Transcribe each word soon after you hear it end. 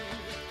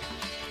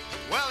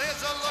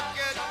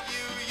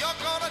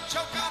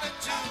choke on it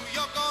too.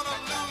 You're gonna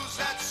lose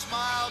that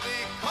smile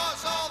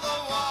because all the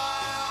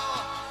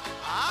while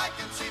I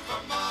can see for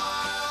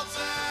miles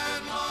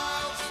and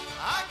miles.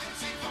 I can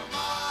see for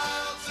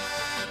miles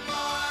and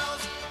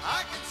miles.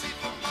 I can see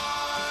for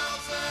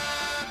miles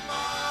and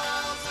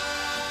miles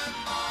and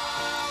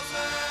miles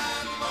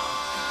and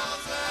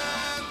miles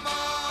and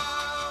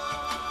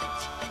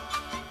miles.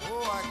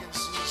 Oh, I can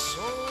see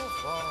so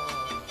far.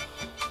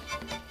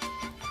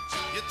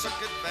 You took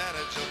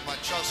advantage of my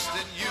trust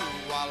in you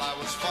while I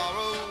was far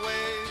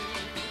away.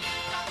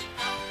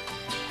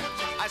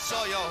 I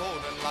saw you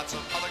holding lots of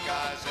other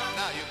guys, and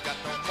now you've got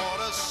no more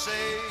to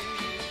say.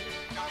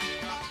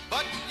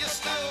 But you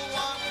still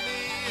want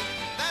me,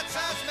 that's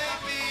as may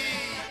be.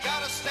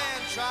 Gotta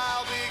stand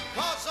trial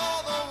because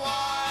all the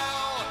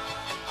while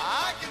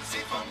I can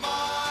see for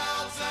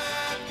miles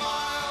and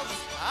miles.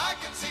 I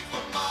can see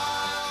for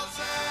miles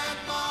and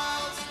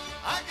miles.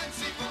 I can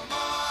see for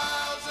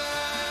miles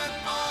and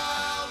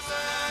miles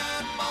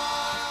and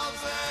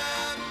miles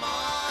and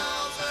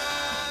miles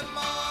and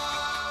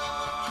miles.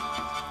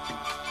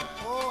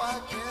 Oh, I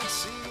can't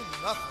see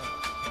nothing.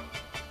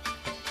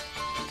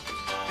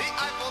 The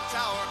Eiffel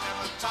Tower and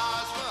the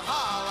Taj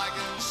Mahal, I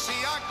can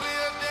see our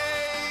clear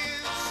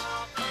days.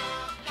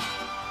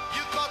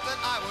 You thought that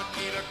I would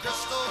need a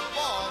crystal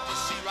ball to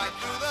see right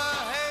through the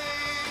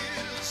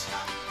haze.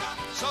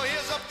 So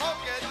here's a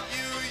poke at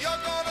you,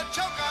 you're gonna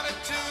choke on it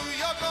too.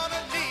 You're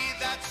gonna need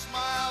that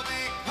smile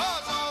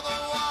because all the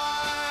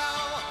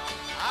while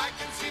I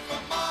can see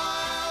for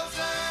miles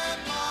and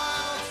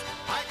miles.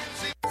 I can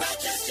see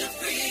Rochester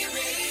Free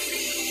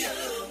Radio,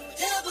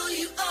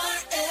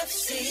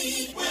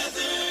 WRFC.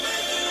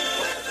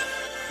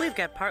 We've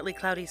got partly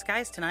cloudy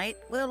skies tonight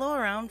with a low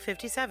around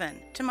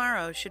 57.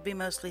 Tomorrow should be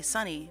mostly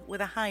sunny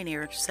with a high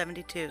near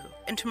 72.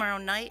 And tomorrow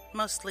night,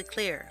 mostly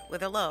clear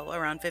with a low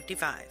around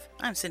 55.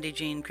 I'm Cindy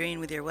Jean Green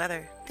with your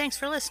weather. Thanks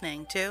for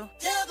listening to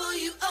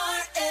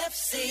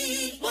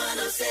WRFC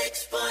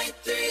 106.3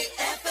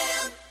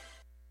 FM.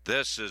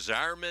 This is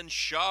Armin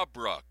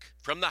Shawbrook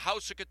from the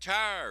House of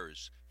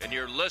Guitars, and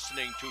you're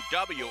listening to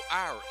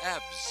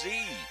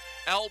WRFZ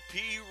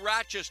LP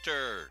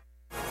Rochester.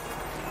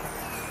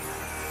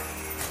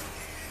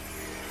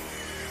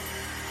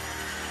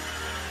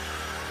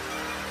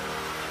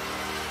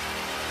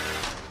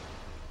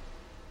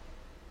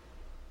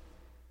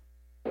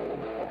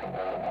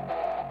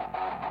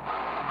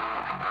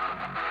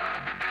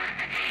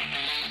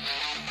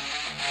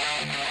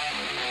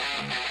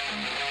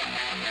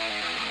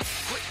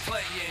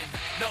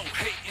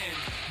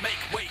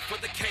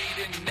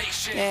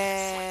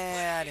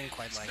 I didn't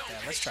quite like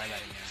that. Let's try that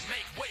again.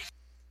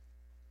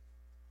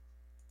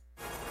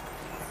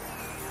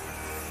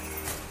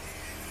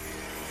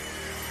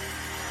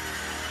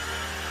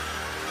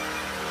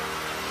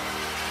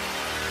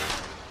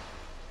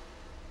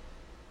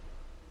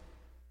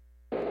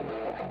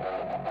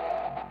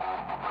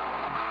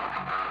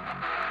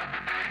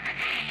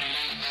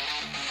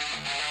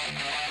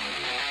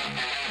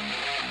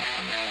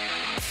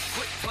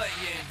 Quit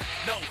playing,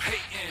 no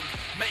hating,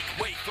 make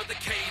way for the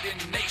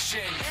Caden Nation.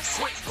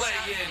 Quit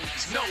playing,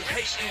 no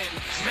hating,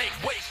 make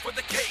way for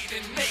the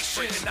Caden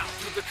Nation. Bringing out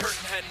through the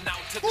curtain, heading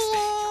out to the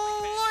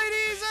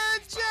Ladies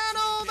and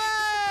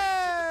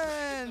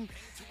gentlemen,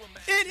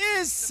 it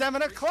is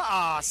 7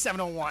 o'clock.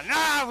 7:01.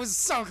 I was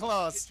so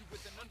close.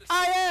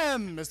 I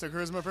am Mr.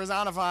 Charisma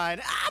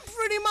Personified. I'm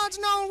pretty much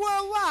known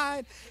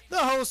worldwide. The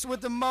host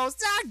with the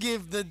most. I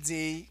give the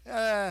D.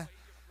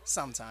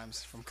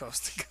 Sometimes from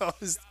coast to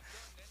coast.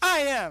 I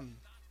am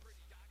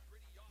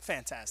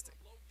fantastic.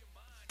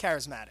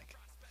 Charismatic.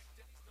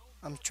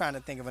 I'm trying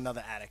to think of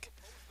another addict.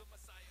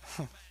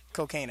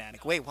 Cocaine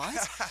addict. Wait, what?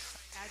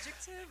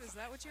 Adjective? Is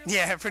that what you're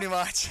Yeah, pretty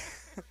much.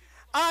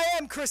 I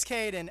am Chris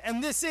Caden,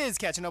 and this is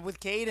Catching Up with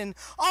Caden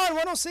on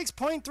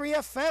 106.3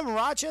 FM,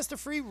 Rochester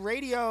Free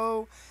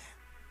Radio.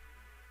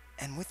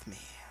 And with me,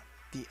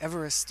 the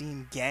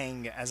ever-esteemed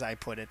gang, as I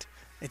put it.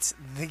 It's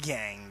the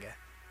gang.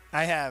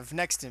 I have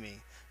next to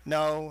me,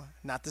 no,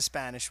 not the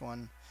Spanish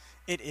one.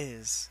 It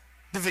is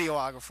the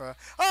videographer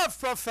of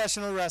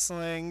professional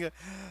wrestling,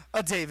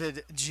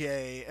 David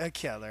J.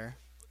 Keller.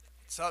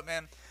 What's up,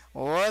 man?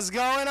 What's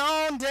going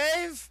on,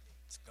 Dave?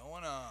 What's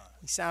going on?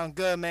 You sound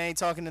good, man. You're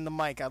talking in the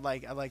mic. I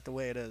like the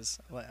way it is.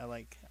 I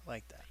like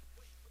that.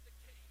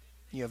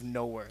 You have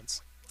no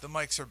words. The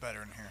mics are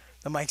better in here.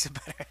 The mics are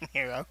better in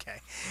here.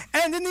 Okay.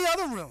 And in the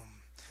other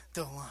room,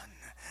 the one,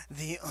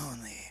 the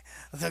only,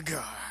 the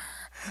gar,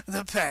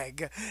 the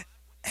peg,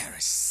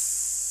 Eris.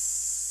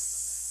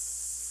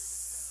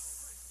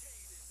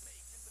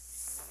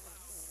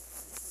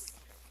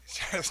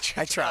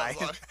 I tried.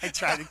 I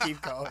tried to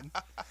keep going.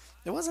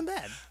 It wasn't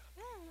bad.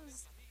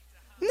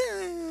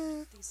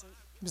 Nah. Decent.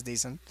 It was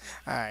decent.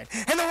 All right.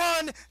 And the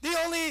one, the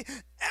only,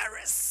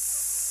 Eris.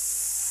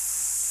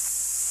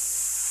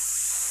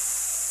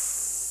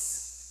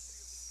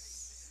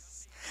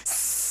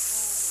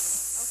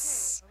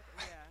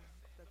 Okay. Yeah.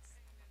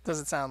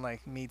 Doesn't sound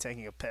like me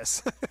taking a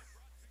piss.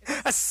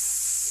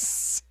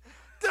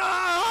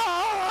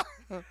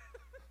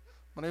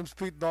 My name's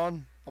Pete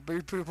Dunne. I'll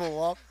beat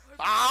people up.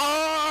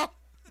 Ah!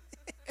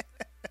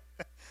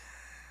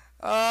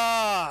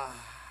 Ah.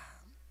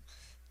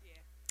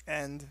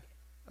 And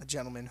a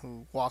gentleman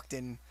who walked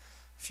in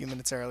a few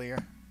minutes earlier.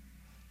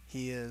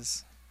 He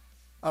is.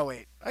 Oh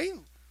wait, are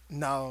you?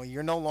 No,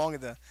 you're no longer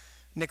the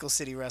Nickel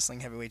City Wrestling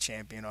Heavyweight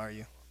Champion, are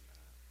you?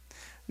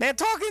 Man,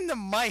 talking to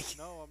Mike.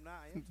 No, I'm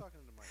not. I am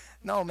talking to Mike.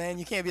 No, man,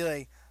 you can't be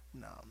like,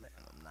 no, man,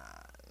 I'm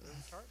not.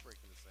 It's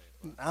heartbreaking to say.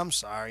 But I'm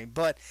sorry,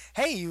 but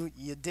hey, you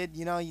did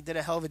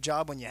a hell of a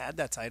job when you had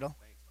that title.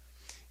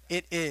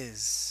 It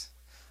is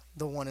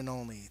the one and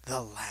only,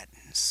 the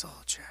Latin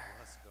Soldier.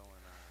 what's going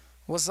on?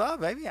 What's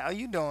up, baby? How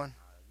you doing?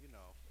 You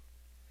know,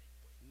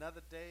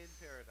 another day in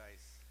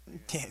paradise.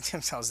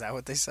 Is that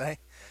what they say?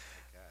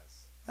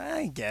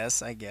 I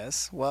guess. I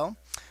guess. Well,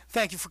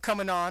 thank you for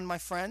coming on, my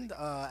friend.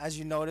 As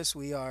you notice,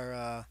 we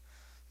are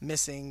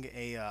missing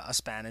a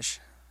Spanish.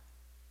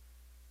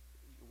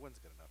 One's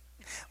good enough.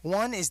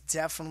 One is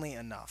definitely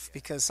enough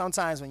because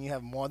sometimes when you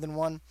have more than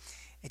one,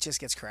 it just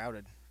gets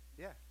crowded.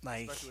 Yeah.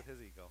 Like, especially with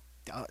his ego.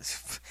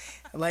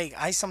 like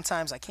I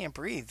sometimes I can't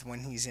breathe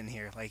when he's in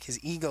here. Like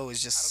his ego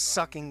is just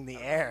sucking the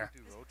air.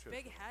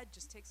 Big head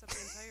just takes up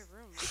the entire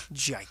room.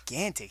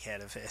 Gigantic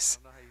head of his.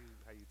 I don't know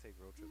how you take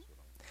road trips with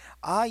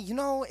him. You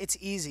know it's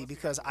easy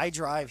because I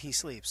drive, he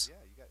sleeps. Yeah,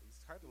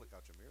 it's hard to look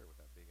out your mirror with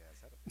that big ass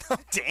head.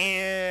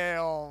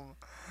 Damn.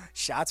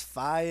 Shots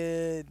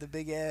fired. The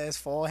big ass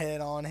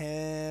forehead on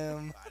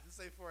him. I didn't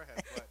say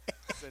forehead, but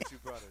since you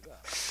brought it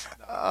up.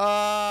 No.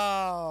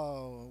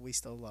 Oh, we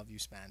still love you,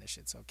 Spanish.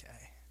 It's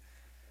okay.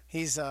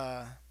 He's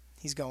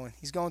going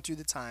through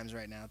the times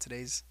right now.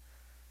 Today's.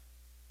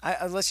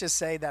 Let's just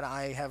say that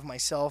I have my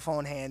cell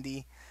phone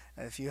handy.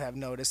 If you have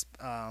noticed,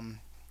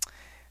 I'm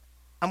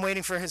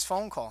waiting for his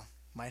phone call.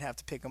 Might have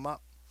to pick him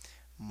up.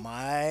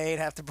 Might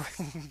have to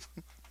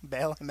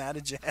bail him out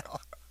of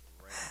jail.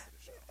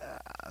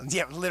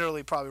 Yeah,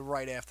 literally, probably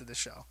right after the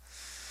show.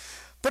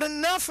 But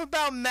enough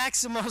about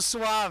Maximo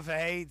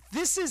Suave.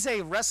 This is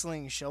a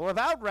wrestling show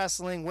about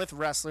wrestling with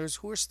wrestlers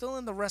who are still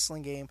in the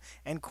wrestling game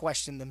and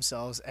question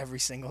themselves every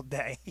single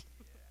day.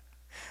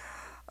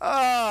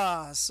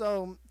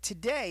 So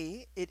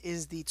today it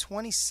is the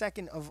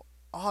 22nd of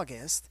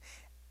August.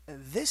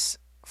 This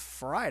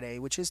Friday,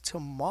 which is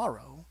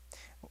tomorrow,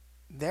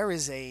 there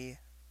is a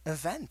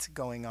event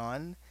going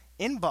on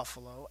in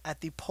Buffalo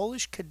at the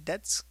Polish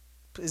Cadets.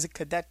 Is it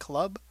Cadet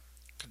Club?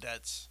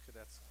 Cadets.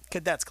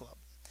 Cadets Club.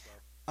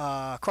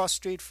 Across the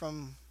street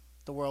from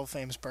the world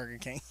famous Burger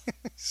King.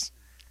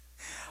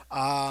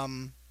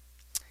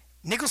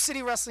 Nickel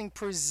City Wrestling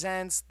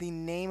presents, the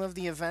name of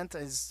the event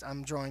is,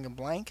 I'm drawing a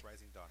blank.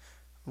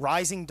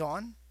 Rising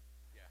Dawn?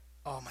 Yeah.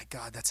 Oh my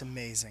God, that's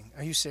amazing.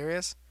 Are you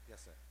serious?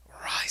 Yes, sir.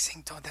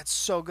 Rising Dawn, that's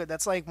so good.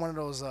 That's like one of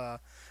those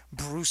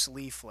Bruce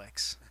Lee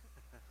flicks.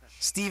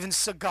 Steven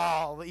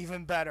Seagal,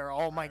 even better.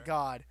 Oh my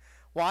God.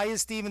 Why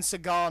is Steven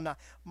Seagal not?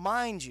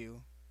 Mind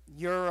you,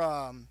 your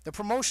the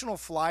promotional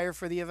flyer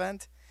for the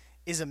event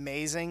is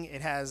amazing.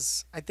 It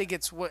has, I think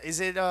it's, what is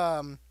it?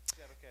 Shadowcat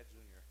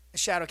Jr.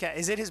 Shadowcat.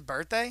 Is it his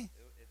birthday?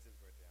 It's his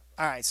birthday.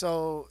 All right,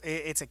 so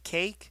it's a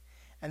cake,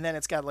 and then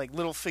it's got like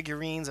little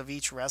figurines of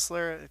each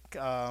wrestler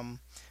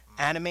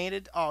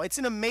animated. Oh, it's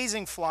an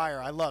amazing flyer.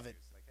 I love it.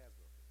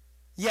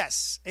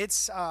 Yes,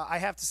 it's. I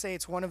have to say,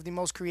 it's one of the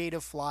most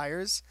creative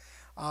flyers.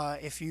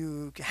 If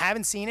you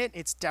haven't seen it,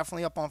 it's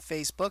definitely up on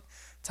Facebook.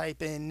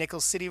 Type in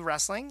Nickel City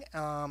Wrestling.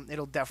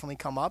 It'll definitely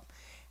come up.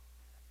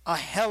 A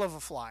hell of a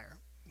flyer.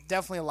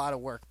 Definitely a lot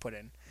of work put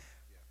in.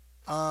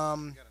 Got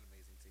an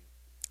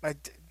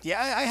amazing team.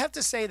 I have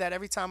to say that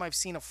every time I've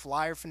seen a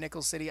flyer for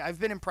Nickel City, I've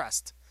been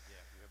impressed. Yeah,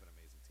 you have an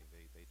amazing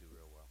team. They do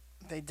real well.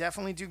 They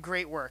definitely do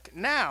great work.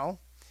 Now,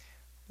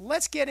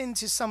 let's get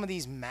into some of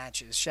these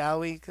matches, shall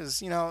we?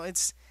 Because, you know,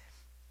 it's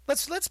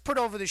let's put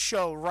over the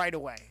show right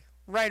away.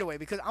 Right away,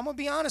 because I'm going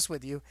to be honest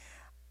with you,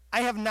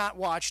 I have not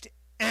watched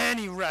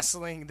any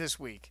wrestling this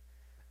week.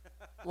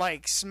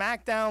 Like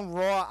SmackDown,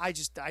 Raw,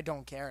 I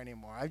don't care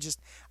anymore.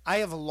 I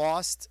have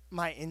lost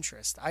my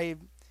interest. I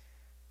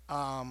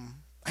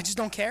just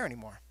don't care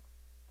anymore.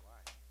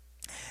 Why?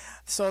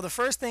 So the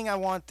first thing I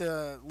want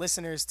the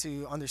listeners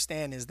to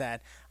understand is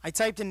that I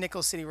typed in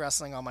Nickel City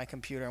Wrestling on my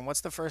computer, and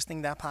what's the first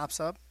thing that pops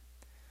up?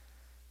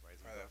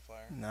 That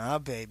flyer. Nah,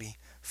 baby.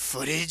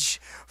 Footage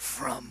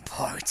from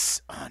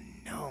Parts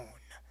Unknown.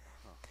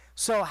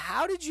 So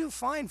how did you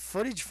find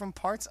footage from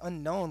Parts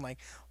Unknown? Like,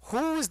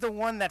 who was the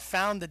one that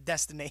found the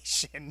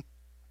destination?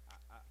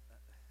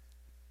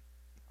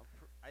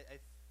 I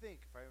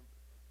think, if I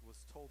was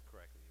told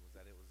correctly, was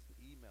that it was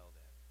emailed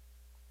in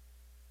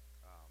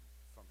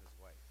from his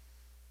wife,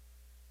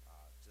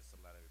 just to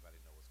let everybody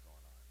know what's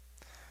going on.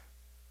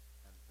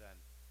 And then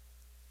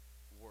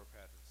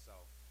Warpath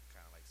himself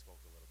kind of like spoke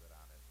a little bit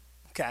on it.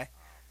 Okay.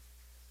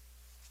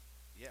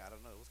 Yeah, I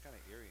don't know. It was kind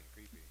of eerie and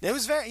creepy. It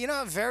was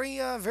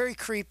very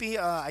creepy.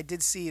 I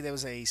did see there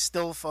was a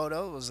still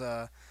photo. It was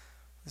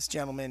this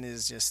gentleman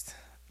is just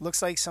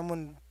looks like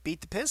someone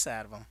beat the piss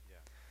out of him. Yeah.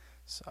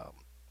 So,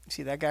 you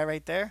see that guy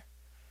right there?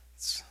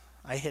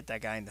 I hit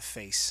that guy in the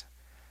face.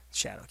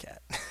 Shadowcat.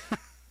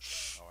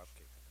 Oh, I've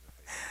kicked him in the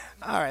face.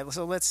 All right,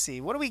 so let's see.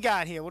 What do we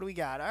got here? What do we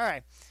got? All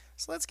right.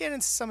 So let's get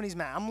into some of these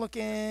matches. I'm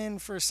looking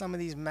for some of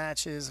these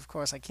matches. Of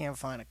course, I can't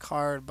find a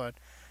card, but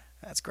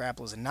that's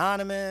Grapplers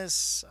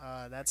Anonymous.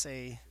 That's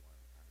a...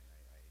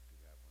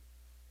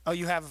 Oh,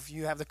 you have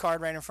the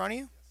card right in front of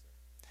you?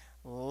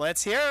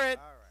 Let's hear it.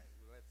 All right,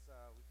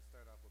 we can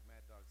start off with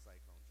Mad Dog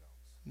Cyclone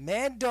Jones.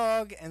 Mad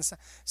Dog and...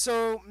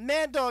 So,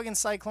 Mad Dog and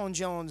Cyclone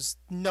Jones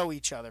know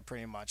each other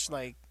pretty much.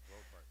 Like,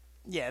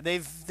 yeah,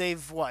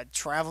 they've what,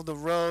 traveled the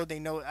road. They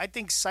know... I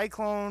think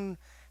Cyclone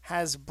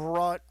has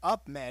brought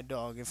up Mad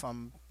Dog, if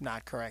I'm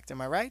not correct.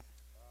 Am I right?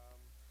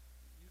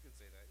 You can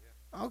say that,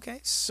 yeah. Okay,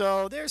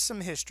 so there's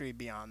some history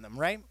beyond them,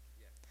 right?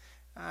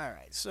 Yeah. All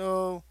right,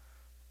 so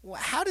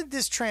how did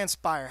this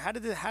transpire? How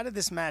did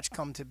this match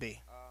come to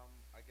be?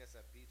 I guess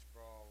at Beach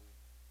Brawl,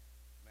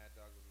 Mad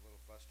Dog was a little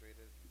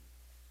frustrated, and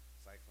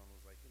Cyclone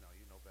was like, you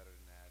know better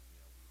than that.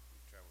 We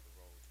traveled the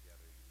road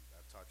together.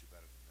 I've taught you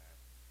better than that.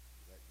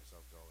 You letting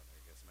yourself go, and I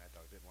guess Mad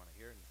Dog didn't want to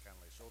hear it, and kind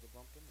of like shoulder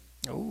bumped him. And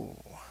Oh.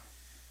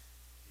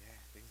 yeah,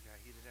 things got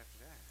heated after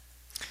that.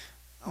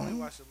 I only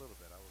watched a little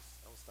bit. I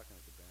was stuck in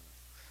a cabana.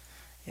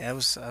 Yeah,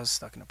 I was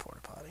stuck in a porta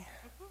potty.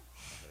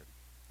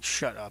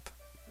 Shut up.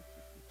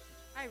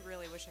 I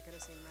really wish I could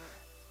have seen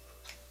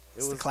that.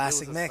 It's the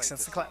classic mix.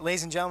 That's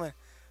ladies and gentlemen,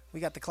 we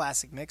got the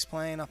classic mix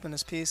playing up in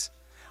this piece.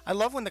 I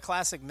love when the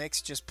classic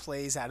mix just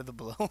plays out of the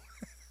blue. All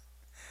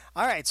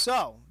right,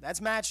 so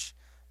that's match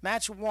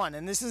one,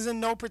 and this is in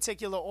no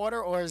particular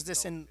order, or is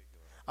this in?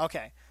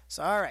 Okay,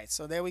 so all right,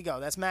 so there we go.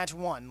 That's match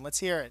one. Let's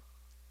hear it.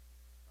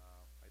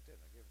 I gave it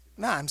to you.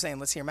 Nah, I'm saying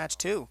let's hear match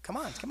two. Come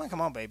on,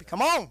 baby,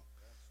 come on. Let's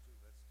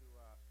do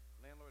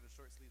Landlord and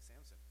Short Sleeve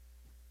Samson.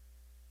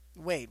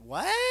 Wait,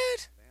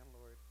 what?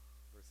 Landlord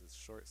versus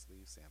Short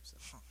Sleeve Samson.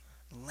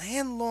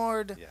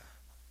 Landlord Yeah.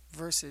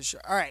 versus.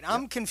 All right,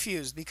 I'm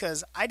confused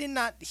because I did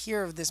not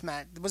hear of this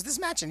match. Was this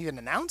match even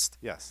announced?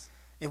 Yes.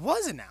 It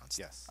was announced.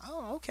 Yes.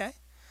 Oh, okay.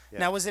 Yeah.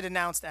 Now, was it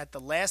announced at the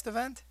last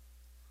event?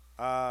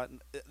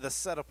 The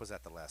setup was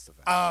at the last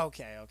event. Oh,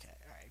 okay, all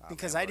right.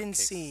 Because I Landlord didn't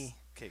kicks- see.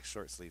 Kicks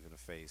Short Sleeve in the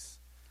face,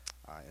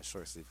 and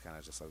Short Sleeve kind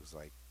of just was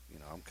like,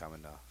 I'm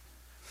coming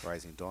to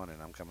Rising Dawn,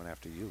 and I'm coming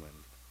after you,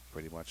 and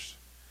pretty much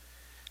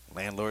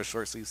Landlord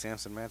Short Sleeve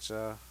Samson match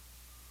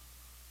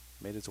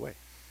made its way.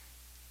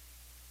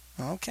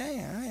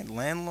 Okay, all right.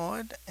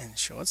 Landlord and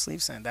short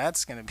sleeve sand.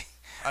 That's gonna be.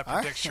 I All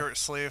predict right. short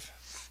sleeve.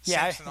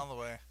 Yeah, Samson all the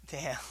way.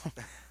 Damn.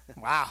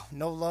 Wow.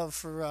 No love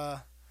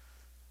for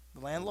the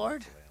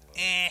landlord.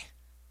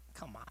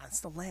 Come on, it's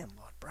the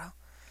landlord, bro.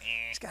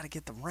 He's got to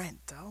get the rent,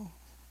 though.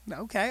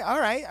 Okay. All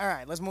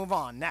right. Let's move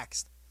on.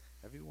 Next.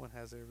 Everyone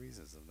has their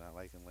reasons of not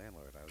liking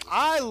Landlord.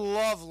 I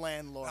love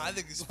landlord. I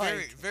think it's Like,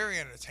 very, very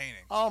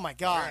entertaining. Oh my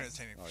god. Very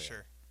entertaining for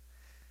sure.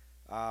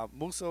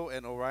 Musso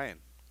and Orion.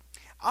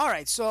 All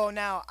right. So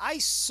now I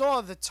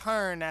saw the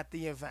turn at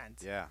the event.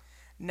 Yeah.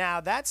 Now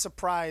that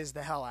surprised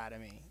the hell out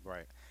of me.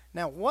 Right.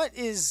 Now what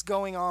is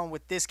going on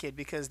with this kid?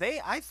 Because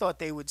I thought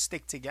they would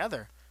stick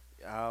together.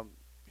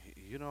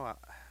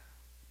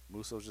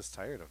 Musso's just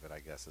tired of it, I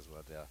guess, is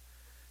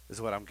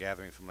what I'm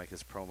gathering from like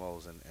his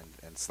promos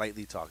and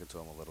slightly talking to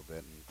him a little bit.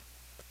 And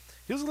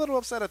he was a little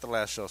upset at the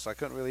last show, so I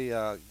couldn't really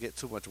get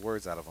too much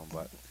words out of him.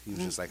 But he was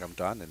just like, "I'm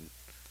done," and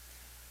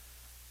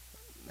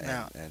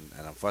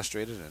I'm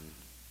frustrated, and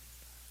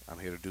I'm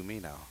here to do me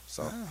now.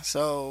 So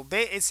So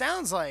it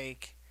sounds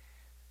like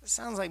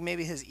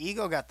maybe his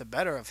ego got the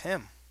better of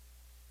him.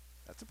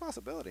 that's a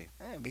possibility.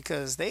 Yeah,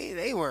 because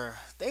they were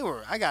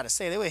I gotta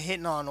say they were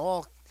hitting on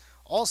all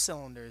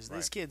cylinders.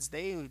 These Right. kids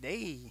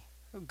they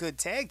a good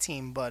tag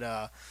team, but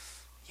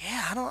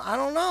yeah,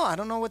 I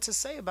don't know what to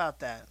say about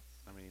that.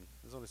 I mean,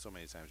 there's only so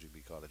many times you can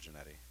be called a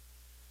Jannetty.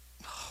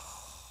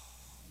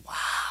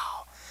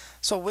 Wow.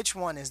 So which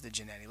one is the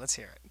Jannetty? Let's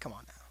hear it. Come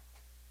on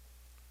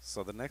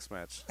So the next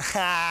match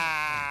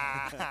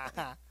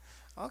now.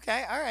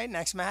 Okay, all right.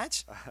 Next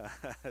match.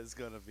 is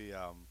going to be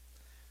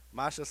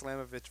Masha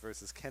Slamovich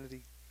versus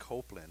Kennedy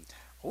Copeland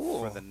Ooh.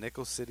 for the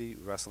Nickel City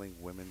Wrestling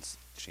Women's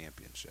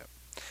Championship.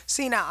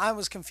 See, now I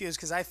was confused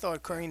because I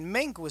thought Corrine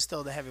Mink was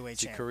still the heavyweight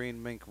See, champion.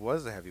 Corrine Mink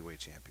was the heavyweight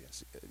champion.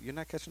 You're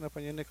not catching up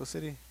on your Nickel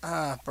City?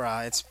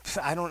 Bruh,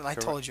 I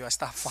told you I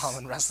stopped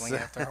following wrestling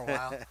after a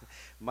while.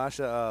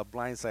 Masha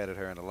blindsided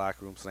her in the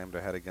locker room, slammed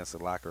her head against the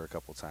locker a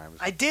couple times.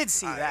 I did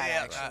see that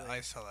yeah, actually. I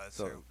saw that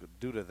So too.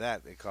 due to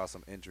that, it caused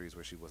some injuries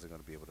where she wasn't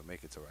going to be able to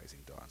make it to Rising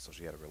Dawn, so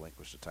she had to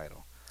relinquish the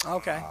title.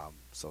 Okay.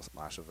 So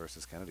Masha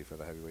versus Kennedy for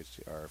the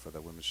for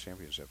the women's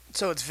championship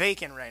So it's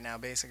vacant right now,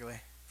 basically.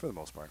 for the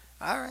most part.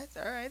 All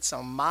right.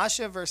 So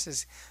Masha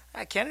versus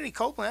Kennedy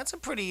Copeland.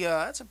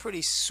 That's a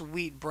pretty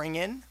sweet bring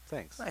in.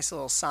 Thanks. Nice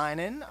little sign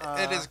in.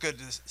 It is good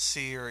to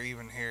see or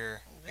even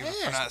hear, even if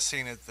Yeah. we're not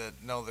seeing it, that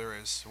there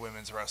is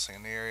women's wrestling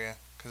in the area,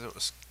 because it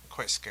was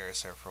quite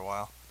scarce there for a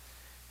while.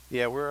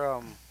 Yeah,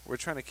 we're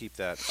trying to keep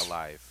that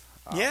alive.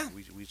 Yeah.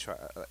 We try.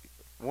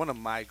 One of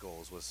my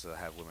goals was to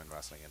have women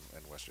wrestling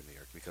in Western New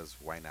York, because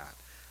why not?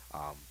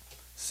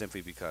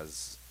 Simply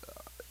because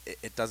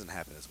it doesn't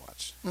happen as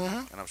much,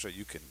 and I'm sure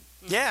you can.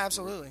 Yeah,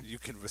 absolutely. You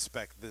can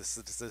respect this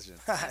decision.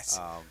 Yes.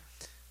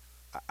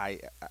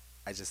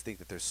 I just think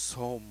that there's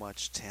so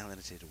much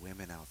talented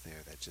women out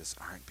there that just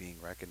aren't being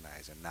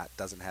recognized and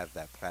doesn't have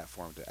that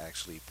platform to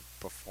actually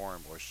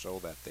perform or show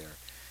that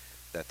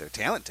they're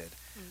talented.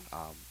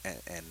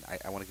 And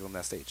I want to give them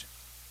that stage.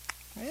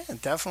 Yeah,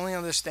 definitely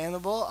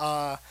understandable.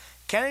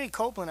 Kennedy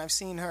Copeland, I've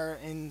seen her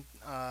in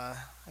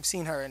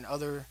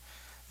other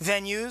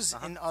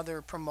venues, in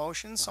other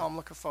promotions, so I'm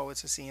looking forward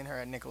to seeing her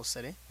at Nickel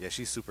City. Yeah,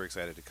 she's super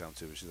excited to come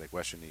too. She's like,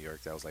 Western New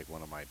York, that was like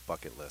one of my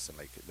bucket lists, and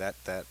like that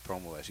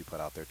promo that she put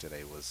out there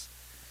today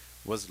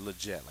was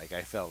legit. Like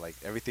I felt like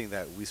everything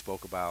that we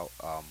spoke about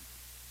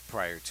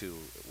prior to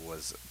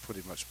was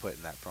pretty much put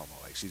in that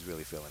promo. Like she's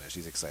really feeling it.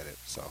 She's excited.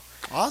 So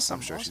awesome.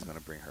 I'm sure she's gonna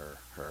bring her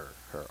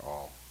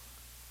all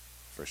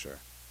for sure.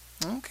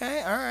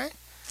 Okay, all right.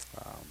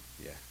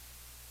 Yeah.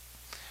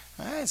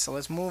 All right, so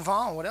let's move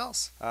on. What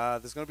else?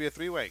 There's going to be a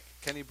three-way.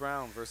 Kenny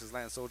Brown versus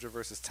Lance Soldier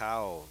versus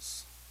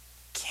Towels.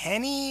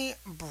 Kenny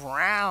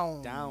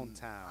Brown.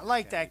 Downtown. I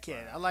like Kenny that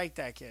kid. Brown. I like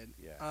that kid.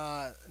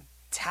 Yeah.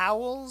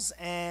 Towels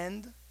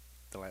and...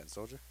 The Lance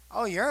Soldier?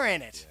 Oh, you're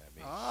in it.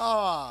 Yeah, me.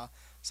 Oh.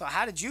 So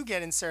how did you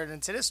get inserted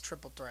into this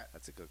triple threat?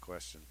 That's a good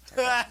question.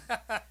 I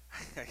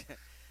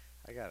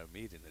got a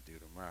meeting to do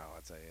tomorrow,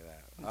 I'll tell you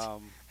that. I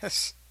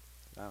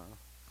don't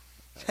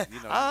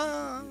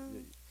know.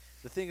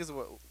 The thing is,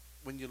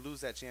 when you lose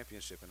that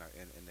championship in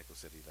Nickel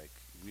City, like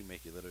we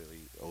make you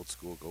literally old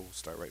school, go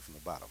start right from the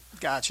bottom.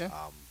 Gotcha.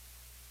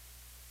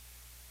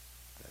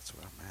 That's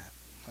where I'm at.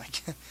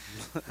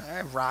 All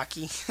right,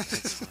 Rocky.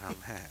 That's where I'm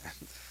at.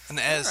 And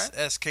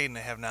as Caden, I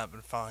have not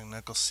been following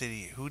Nickel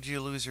City. Who do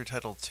you lose your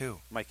title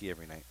to? Mikey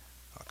every night.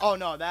 Okay. Oh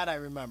no, that I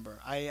remember.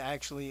 I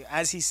actually,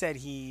 as he said,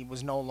 he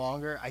was no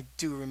longer. I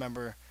do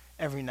remember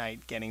every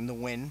night getting the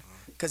win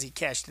because he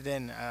cashed it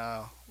in.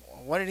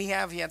 What did he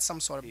have? He had some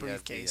sort of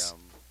briefcase. Had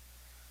the,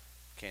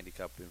 Candy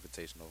Cup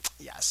Invitational.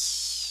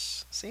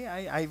 Yes. See,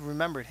 I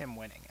remembered him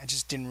winning. I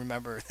just didn't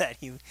remember that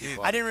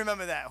I didn't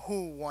remember that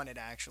who won it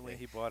actually. Yeah,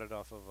 he bought it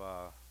off of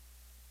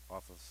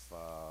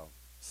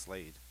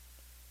Slade.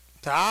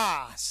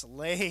 Ah,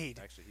 Slade.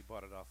 Actually, he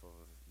bought it off of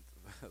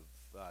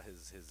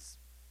his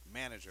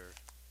manager,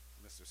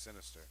 Mr.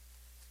 Sinister.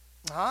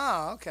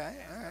 Ah, okay.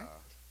 And, all right.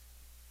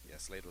 Yeah,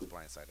 Slade was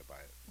blindsided by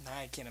it.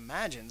 I can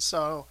imagine.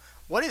 So,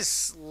 what is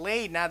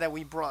Slade now that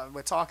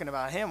we're talking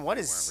about him? What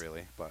We is weren't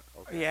really, but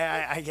okay.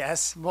 Yeah, I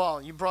guess.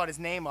 Well, you brought his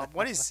name up.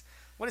 What is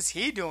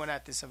he doing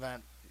at this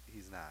event?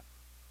 He's not.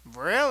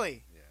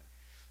 Really? Yeah.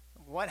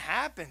 What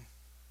happened?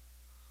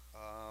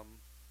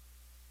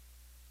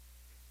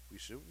 We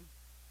shooting?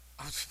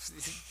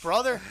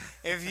 Brother,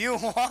 if you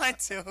want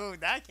to,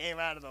 that came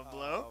out of the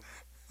blue.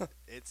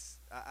 It's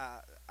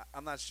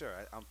I'm not sure.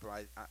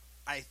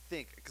 I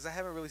think because I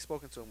haven't really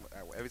spoken to him.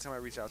 Every time I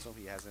reach out to him,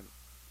 he hasn't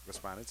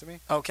responded to me.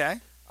 Okay.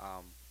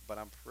 But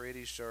I'm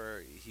pretty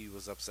sure he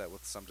was upset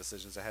with some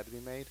decisions that had to be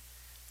made.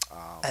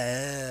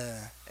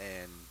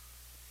 And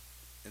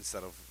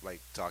instead of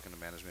like talking to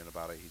management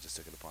about it, he just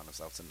took it upon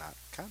himself to not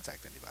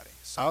contact anybody.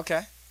 So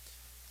Okay.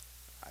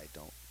 I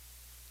don't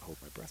hold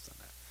my breath on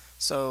that.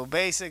 So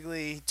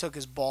basically, he took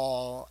his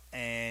ball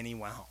and he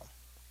went home.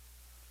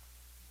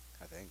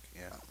 I think,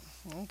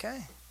 yeah.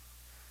 Okay.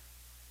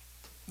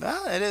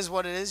 Well, it is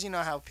what it is. You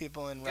know how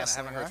people in Again, I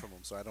wrestling haven't heard are. from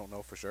him, so I don't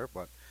know for sure.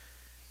 But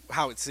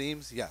how it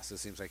seems, yes, it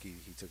seems like he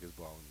took his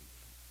ball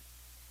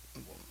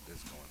and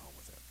is going home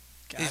with it.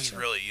 Gotcha. He's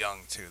really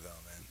young too, though,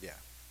 man. Yeah.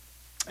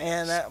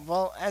 And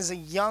well, as a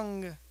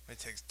young, It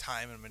takes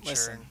time and maturing.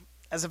 listen,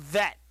 as a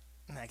vet,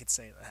 and I could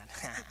say that,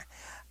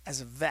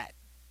 as a vet,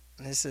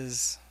 this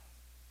is,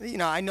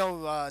 I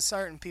know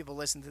certain people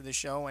listen to the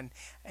show, and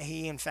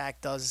he, in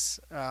fact, does,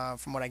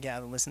 from what I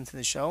gather, listen to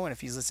the show. And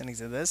if he's listening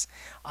to this,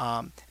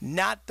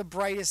 not the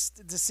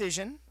brightest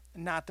decision,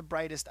 not the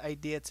brightest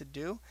idea to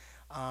do.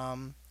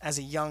 As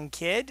a young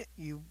kid,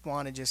 you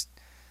want to just...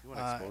 You want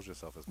to expose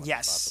yourself as much as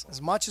yes, possible.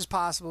 as much as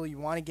possible. You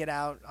want to get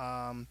out.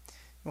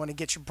 You want to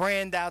get your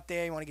brand out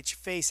there. You want to get your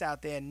face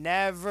out there.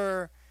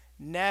 Never,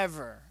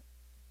 never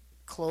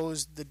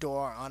close the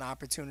door on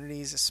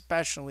opportunities,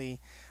 especially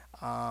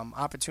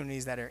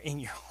opportunities that are in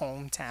your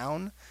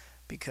hometown,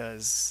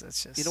 because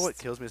it's just... You know what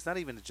kills me? It's not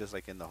even just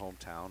like in the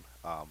hometown.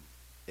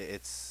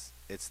 It's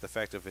the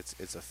fact of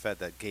it's a Fed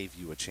that gave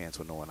you a chance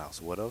when no one else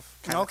would have.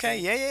 Okay,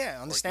 yeah,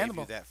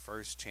 understandable. Or gave you that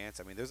first chance.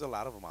 I mean, there's a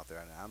lot of them out there,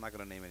 and I'm not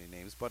going to name any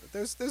names, but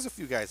there's a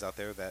few guys out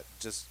there that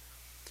just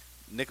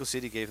Nickel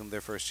City gave them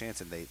their first chance,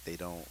 and they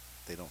don't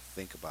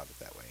think about it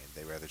that way, and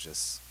they rather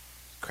just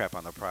crap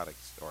on the product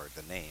or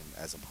the name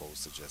as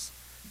opposed to just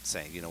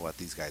saying, you know what,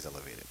 these guys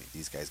elevated me.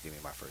 These guys gave me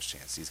my first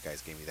chance. These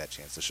guys gave me that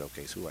chance to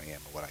showcase who I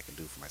am and what I can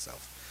do for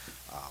myself.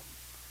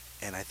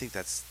 And I think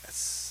that's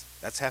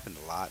happened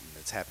a lot, and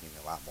it's happening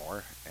a lot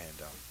more.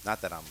 And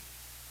not that I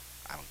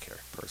don't care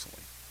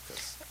personally,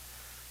 because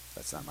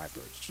that's not my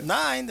approach.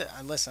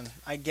 Listen,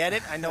 I get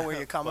it. I know where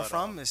you're coming But,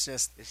 from. It's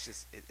just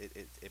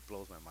it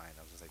blows my mind.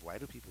 I was just like, why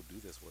do people do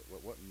this?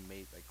 What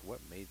made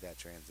that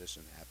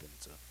transition happen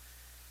to?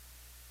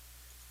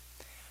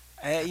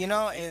 you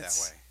know, think that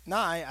it's way. no,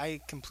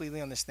 I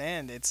completely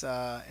understand. It's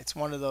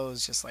one of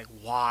those just like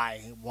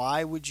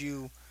why would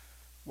you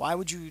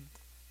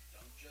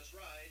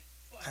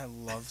I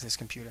love this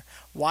computer.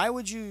 Why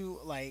would you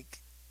like?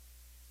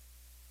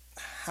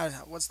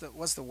 What's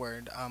the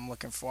word I'm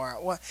looking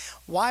for?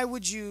 Why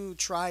would you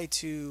try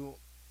to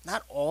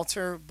not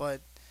alter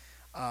but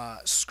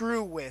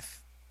screw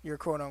with your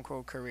quote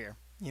unquote career?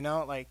 You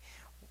know, like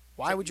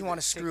why would you want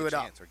to screw it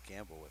up? Or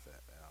gamble with it.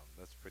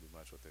 That's pretty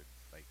much what they're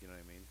like. You know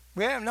what I mean?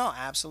 Yeah, no,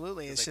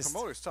 absolutely. It's like just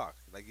promoters talk.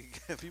 Like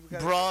people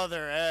got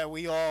brother.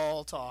 We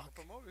all talk.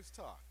 Promoters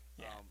talk.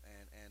 Yeah.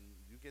 And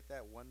you get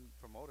that one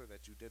promoter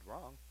that you did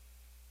wrong.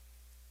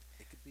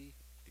 It could be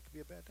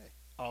a bad day.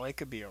 Oh, it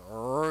could be a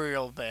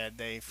real bad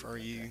day for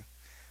you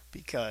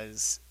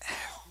because,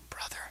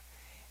 brother,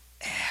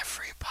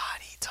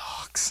 everybody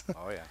talks.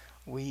 Oh yeah.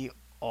 We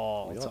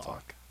all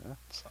talk. Yeah.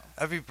 So.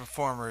 Every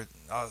performer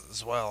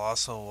as well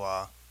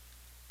also,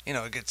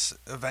 gets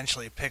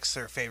eventually picks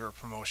their favorite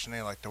promotion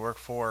they like to work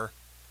for.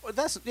 Well,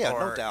 that's or,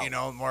 no doubt.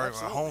 More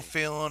Absolutely. of a home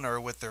feeling,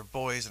 or with their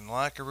boys in the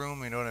locker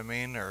room. You know what I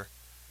mean, or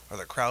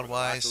the crowd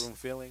wise. Locker room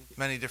feeling.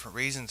 Many different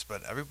reasons,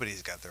 but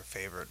everybody's got their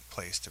favorite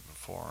place to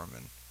perform,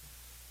 and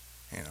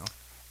it's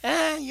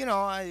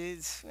No, I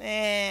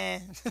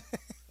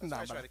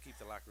try to keep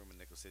the locker room in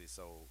Nickel City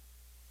so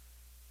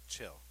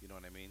chill. You know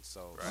what I mean?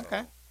 So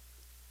okay.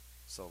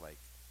 So like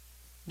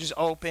just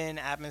open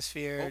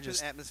atmosphere, open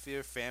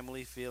atmosphere,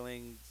 family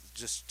feeling,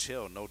 just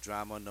chill, no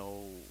drama,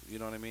 no. You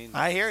know what I mean?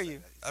 I hear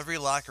you. Every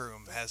locker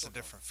room has a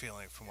different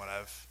feeling from what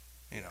I've,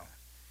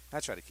 I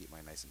try to keep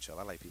mine nice and chill.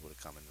 I like people to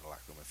come into the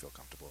locker room and feel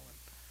comfortable.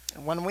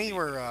 And when we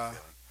were, I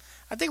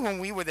think when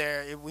we were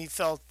there, we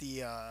felt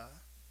the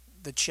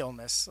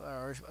chillness,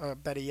 or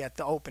better yet,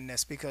 the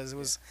openness, because it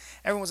was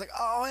everyone was like,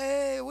 "Oh,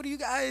 hey, what are you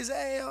guys?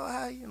 Hey, oh,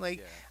 hi."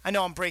 Like, I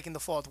know I'm breaking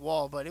the fourth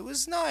wall, but it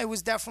was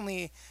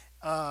definitely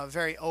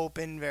very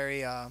open,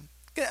 very a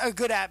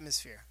good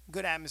atmosphere.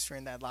 Good atmosphere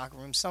in that locker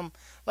room. Some,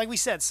 like we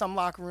said, some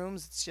locker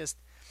rooms, it's just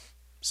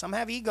some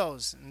have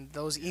egos, and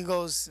those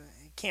egos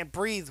can't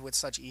breathe with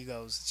such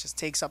egos. It just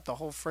takes up the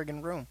whole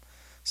friggin' room.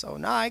 So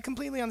no, I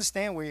completely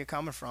understand where you're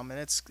coming from, and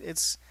it's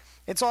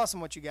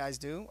awesome what you guys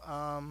do.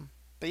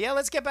 But yeah,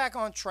 let's get back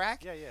on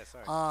track. Yeah,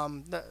 sorry. A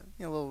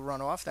little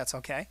runoff. That's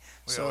okay.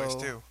 We always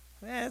do.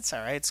 Yeah, it's all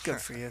right. It's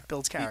good for you. It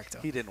builds character.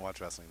 He didn't watch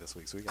wrestling this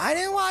week, so I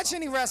didn't watch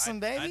any wrestling,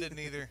 baby. I didn't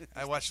either.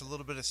 I watched a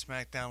little bit of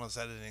SmackDown. I was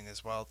editing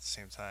as well at the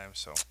same time.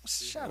 So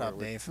shut up,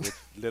 Dave. We're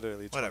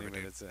literally 20 Whatever,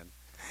 minutes in.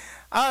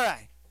 All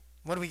right,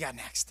 what do we got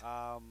next?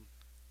 Let's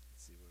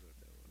see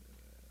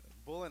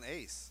Bull and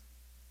Ace.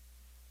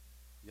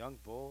 Young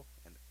Bull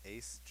and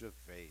Ace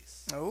Gervais.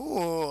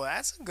 Ooh,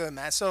 that's a good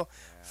match. So,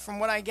 from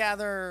what I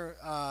gather,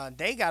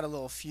 they got a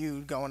little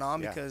feud going on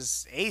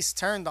because Ace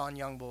turned on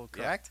Young Bull,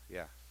 correct?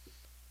 Yeah.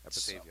 At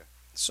Batavia.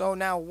 So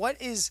now,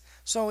 is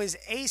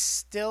Ace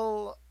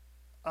still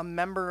a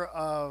member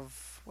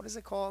of, what is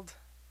it called?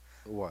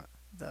 What?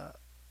 The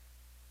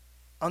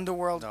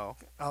Underworld? No.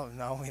 Oh,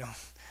 no, we don't.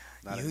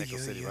 Not at Nickel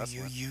City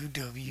Wrestling.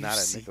 UWC. Not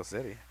at Nickel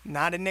City.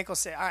 Not at Nickel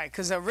City. All right,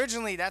 because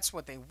originally that's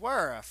what they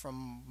were,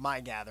 from my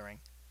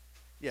gathering.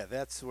 Yeah,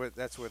 that's where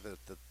the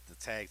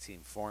tag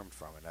team formed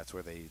from, and that's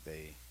where they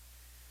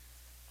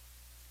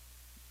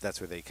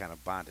kind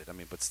of bonded. I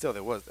mean, but still,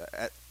 there was.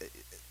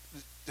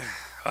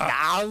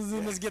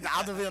 Let's get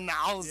out of here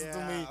now. Listen to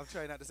me. I'm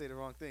trying not to say the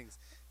wrong things.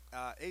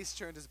 Ace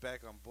turned his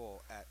back on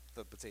Bull at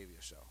the Batavia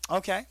show.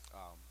 Okay.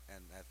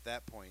 And at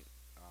that point,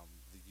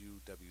 the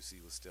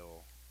UWC was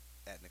still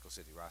at Nickel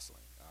City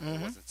Wrestling. It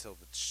wasn't until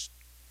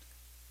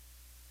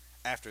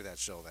after that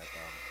show that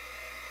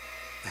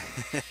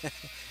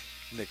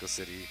Nickel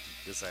City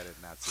decided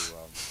not to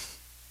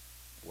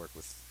work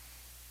with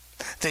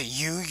the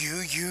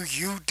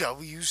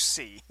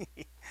UWC.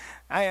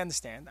 I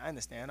understand.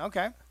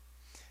 Okay.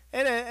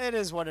 It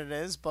is what it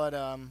is, but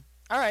all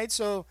right,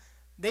 so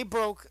they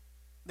broke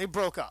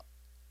up.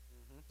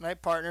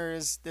 Right?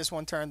 Partners, this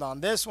one turned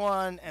on this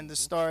one, and the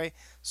story.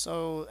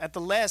 So at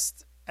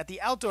the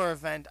outdoor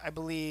event, I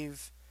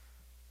believe,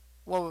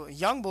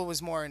 Young Bull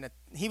was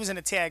he was in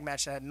a tag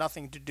match that had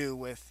nothing to do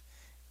with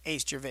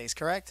Ace Gervais,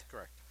 correct?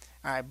 Correct.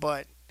 All right,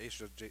 but Ace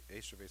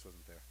Gervais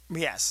wasn't there.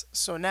 Yes.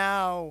 So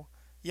now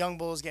Young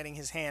Bull is getting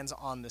his hands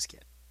on this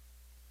kid.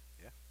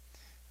 Yeah.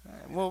 All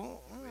right.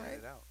 Well, all right.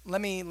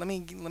 Let me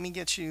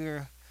get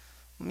you.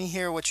 Let me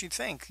hear what you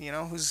think.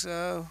 Who's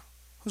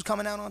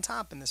coming out on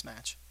top in this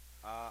match?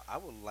 I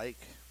would like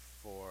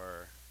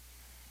for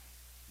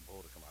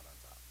Bull to come out on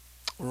top.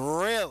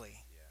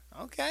 Really?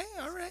 Yeah. Okay.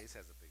 All right. Ace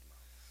has a big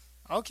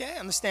mouth. Okay.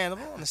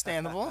 Understandable.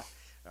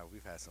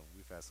 We've had some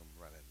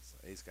run-ins.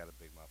 Ace got a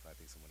big mouth. I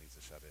think someone needs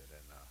to shut it.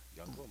 And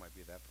Young Bull might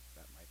be that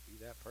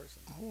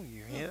person. Oh,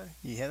 you hear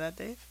that,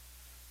 Dave?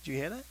 Did you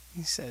hear that?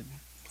 He said.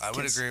 I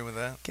would agree with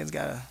that. Kid's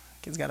got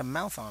a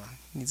mouth on him.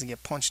 He needs to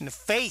get punched in the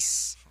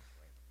face.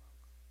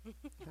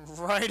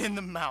 Right in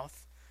the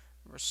mouth.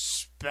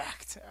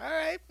 Respect. All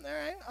right.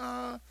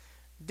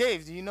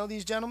 Dave, do you know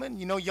these gentlemen?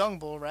 You know Young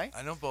Bull, right?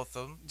 I know both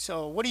of them.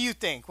 So, what do you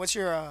think? What's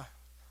your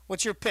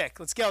pick?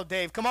 Let's go,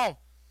 Dave. Come on.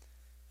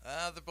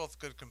 They're both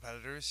good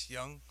competitors.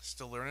 Young,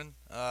 still learning.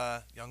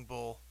 Young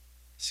Bull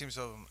seems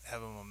to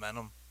have a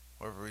momentum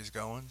wherever he's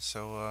going.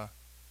 So,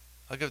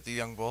 I'll give it to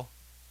Young Bull.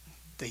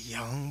 The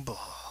young bull.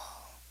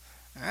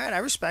 All right, I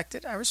respect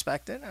it.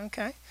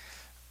 Okay.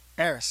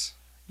 Eris,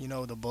 you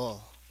know the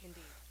bull.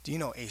 Indeed. Do you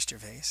know Ace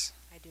Gervais?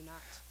 I do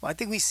not. Well, I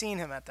think we seen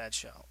him at that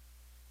show.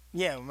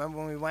 Yeah, remember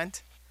when we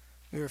went?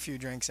 We were a few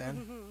drinks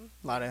in.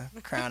 A lot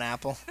of Crown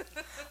Apple.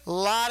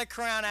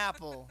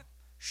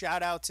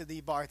 Shout out to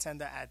the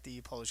bartender at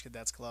the Polish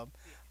Cadets Club.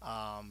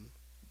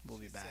 We'll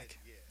be back.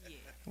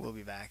 We'll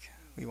be back.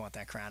 We want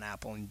that Crown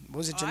Apple. And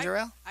was it ginger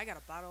ale? I got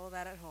a bottle of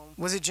that at home.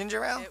 Was it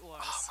ginger ale? It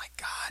was. Oh my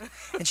God!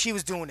 And she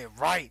was doing it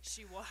right.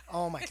 She was.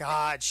 Oh my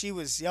God, she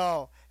was.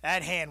 Yo,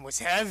 that hand was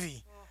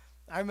heavy.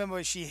 I remember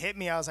when she hit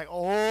me. I was like,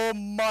 oh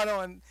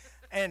mother.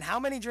 And how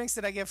many drinks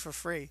did I get for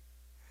free?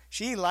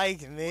 She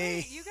liked me.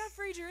 Wait, you got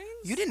free drinks?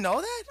 You didn't know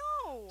that?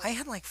 No. I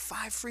had like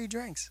 5 free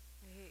drinks.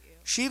 I hate you.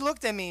 She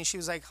looked at me and she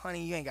was like,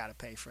 honey, you ain't got to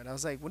pay for it. I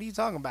was like, what are you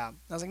talking about?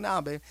 I was like,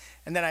 nah, babe.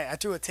 And then I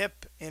threw a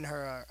tip in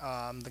her,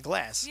 the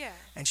glass. Yeah.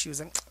 And she was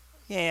like,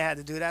 yeah, I had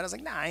to do that. I was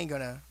like, nah, I'm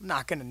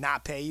not going to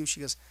not pay you.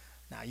 She goes,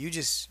 nah, you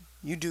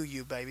do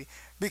you, baby.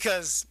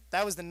 Because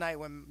that was the night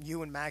when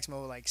you and Maximo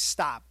were like,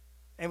 stop.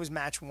 It was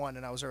match 1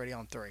 and I was already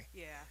on 3.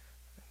 Yeah.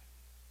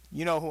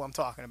 You know who I'm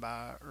talking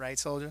about, right,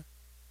 Soldier?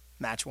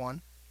 Match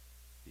 1.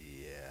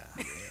 Yeah,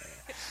 I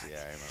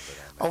remember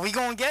that. Oh, we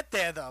gonna get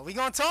there though. We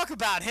gonna talk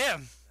about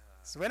him.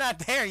 So we're not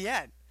there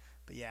yet.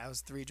 But yeah, I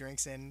was 3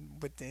 drinks in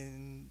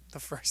within the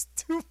first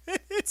 2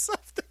 minutes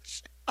of the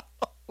show.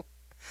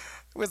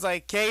 It was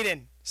like,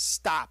 Caden,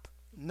 stop.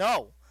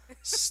 No,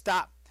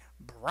 stop.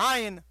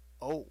 Brian,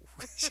 oh.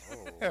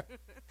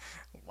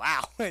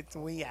 Wow,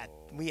 we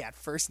had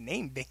first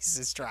name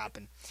basis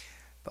dropping.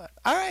 But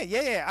all right,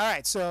 yeah. All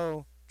right,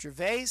 so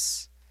Gervais,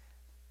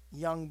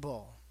 Young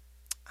Bull.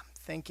 I'm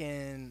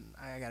thinking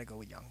I gotta go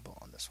with Young Bull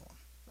on this one.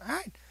 All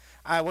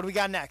right. What do we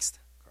got next?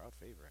 Crowd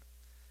favorite.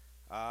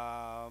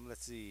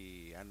 Let's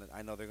see.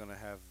 I know they're gonna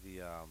have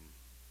the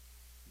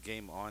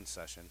game on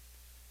session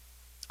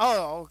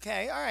Oh,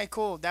 okay. All right,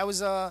 cool. That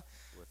was I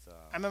with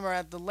remember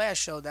at the last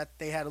show that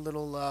they had a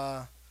little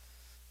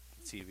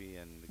TV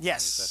and the game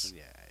Yes. session.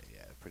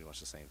 Yeah, pretty much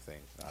the same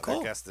thing. Cool.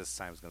 Their guest this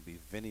time is gonna be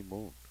Vinnie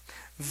Moon.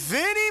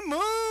 Vinnie Moon.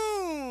 All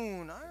Vinnie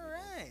Moon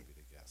right. will be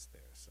the guest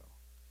there. So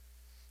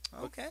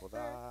look Okay. for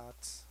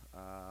that.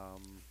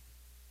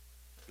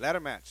 Ladder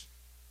match.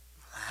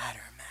 Ladder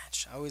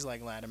match. I always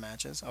like ladder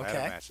matches. Okay.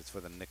 Ladder match. It's for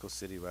the Nickel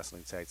City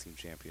Wrestling Tag Team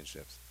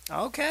Championships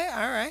Okay.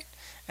 All right.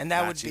 And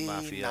that would Nachi be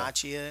Mafia.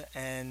 Nachia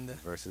and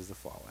versus the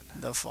Fallen.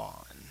 the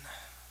Fallen.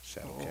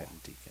 Shadowcat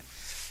and Deacon.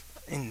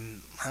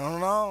 And I don't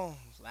know.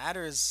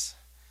 Ladders.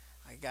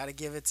 I gotta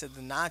give it to the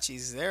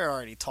Nachis. They're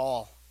already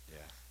tall.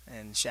 Yeah.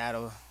 And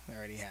Shadow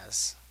already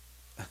has.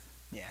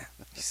 Yeah.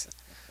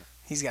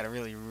 He's got to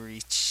really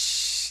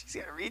reach. He's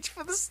got to reach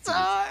for the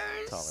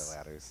stars. Taller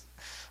ladders.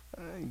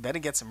 You better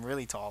get some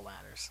really tall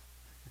ladders.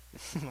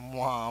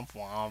 Womp,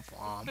 womp,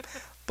 womp.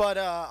 But,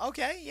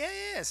 okay,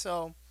 yeah.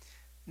 So,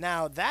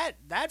 now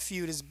that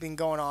feud has been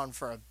going on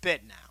for a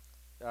bit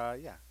now.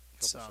 Yeah.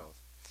 Couple So, shows.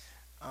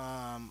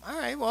 all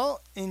right,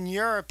 well, in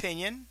your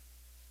opinion,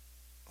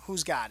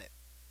 who's got it?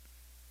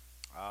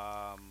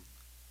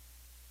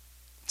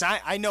 So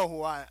I know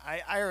who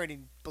I already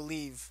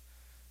believe.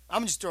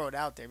 I'm just throw it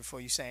out there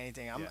before you say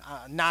anything.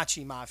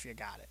 Nachi Mafia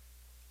got it.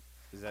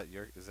 Is that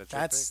your pick?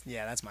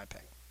 That's my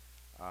pick.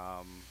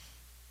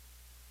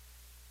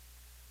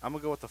 I'm gonna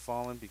go with the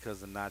Fallen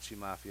because the Nachi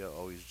Mafia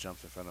always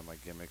jumps in front of my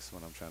gimmicks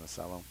when I'm trying to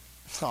sell them.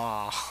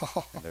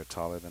 Oh. And they're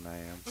taller than I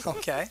am. So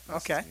Okay. it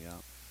messes Okay. me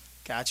up.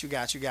 Got you. So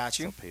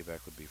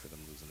payback would be for them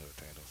losing to the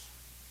titles.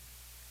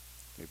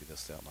 Maybe they'll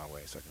stay out my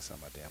way so I can sell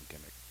my damn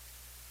gimmick.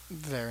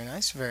 Very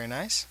nice. Very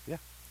nice. Yeah.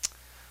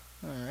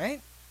 All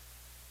right.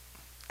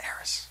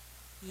 Eris,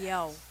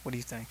 Yo. what do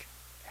you think?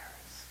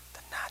 Eris. The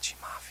Nachi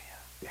Mafia.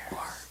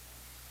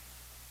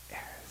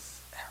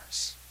 Eris.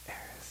 Eris.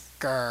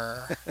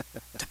 Grr.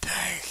 The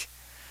Peg.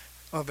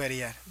 Or better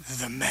yet,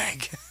 the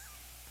Meg.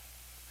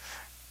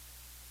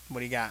 What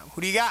do you got?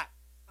 Who do you got?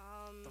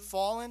 The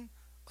Fallen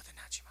or the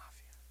Nachi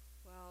Mafia?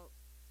 Well,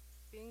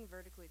 being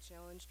vertically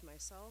challenged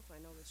myself, I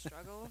know the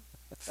struggle.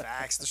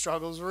 Facts. The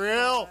struggle's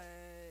real. But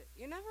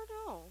you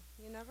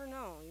never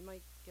know. You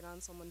might get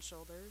on someone's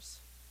shoulders.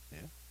 Yeah.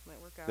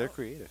 Might work out. They're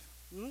creative.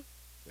 Hmm?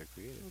 They're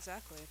creative.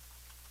 Exactly.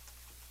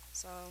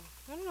 So,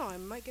 I don't know. I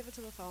might give it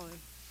to the Fallen.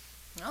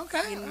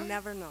 Okay. You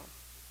never know.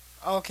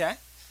 Okay.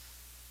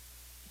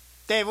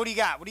 Dave, what do you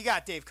got? What do you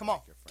got, Dave? Come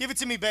on. Give it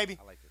to me, baby.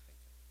 I like your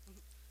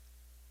thinking.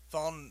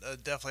 Fallen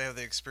definitely have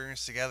the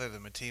experience together.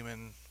 They've been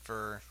teaming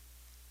for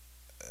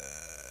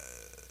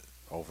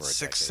Over a 6,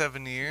 decade.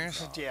 7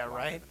 years. Yeah, Longer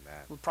right? than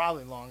that. Well,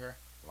 probably longer.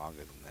 Longer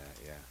than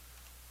that, yeah.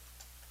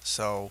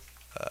 So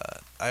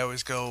I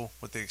always go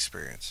with the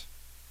experience.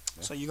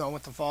 Yeah. So you going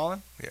with the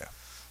Fallen? Yeah.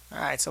 All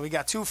right, so we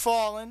got 2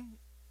 Fallen.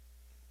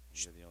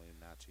 You're the only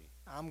Nachi.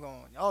 I'm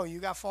going. Oh, you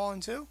got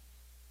Fallen too?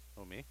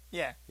 Oh, me?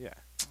 Yeah. Yeah.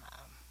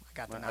 I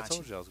got the I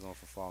told Nachi. you I was going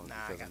for Fallen Nah,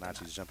 I because got the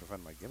the Nachi's jumping in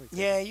front of my gimmick.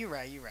 Yeah, you're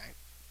right.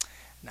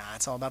 Nah,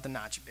 it's all about the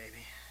Nachi,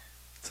 baby.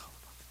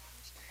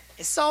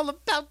 It's all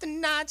about the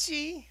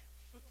Nachi.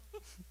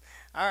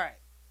 All right.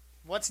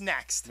 What's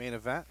next? Main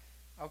event.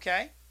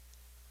 Okay.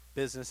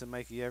 Business and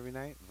Mikey Every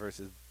Night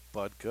versus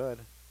Bud Good.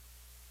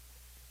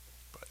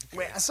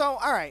 Wait, so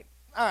all right.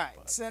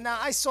 So now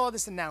I saw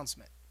this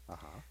announcement.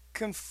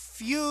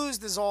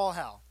 Confused as all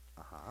hell.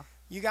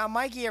 You got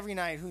Mikey Every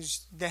Night,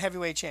 who's the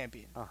heavyweight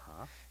champion.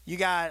 You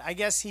got, I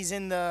guess he's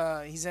in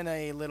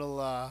a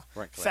little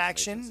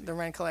faction, agency. the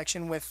Rent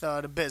Collection with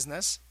the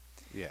business.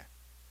 Yeah.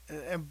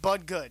 And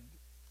Bud Good.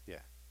 Yeah.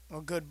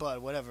 Or Good Bud,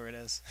 whatever it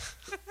is.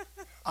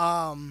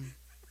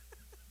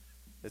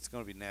 It's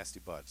going to be Nasty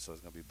Bud, so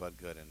it's going to be Bud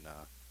Good and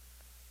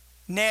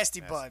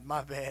Nasty Bud,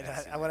 my bad.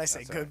 What I say,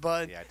 That's Good all right.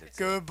 Bud? Yeah, I did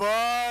say Good it. Bud.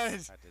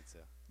 I did so.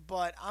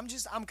 But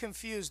I'm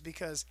confused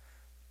because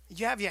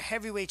you have your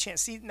heavyweight champ.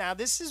 See, now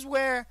this is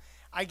where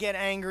I get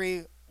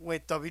angry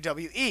with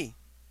WWE.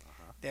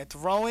 They're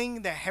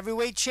throwing the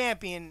heavyweight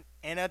champion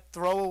in a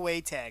throwaway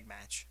tag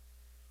match.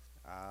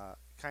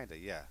 Kind of,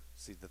 yeah.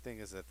 See, the thing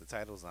is that the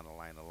title's on the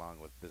line along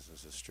with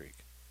Business's streak.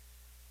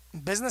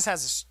 Business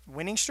has a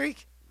winning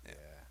streak? Yeah.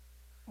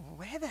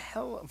 Where the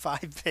hell have I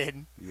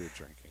been? You were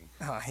drinking.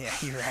 Oh, yeah,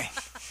 you're right.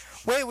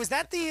 Wait, was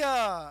that the,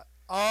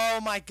 oh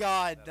my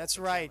God, that's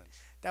right. Challenge.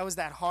 That was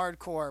that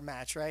hardcore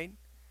match, right?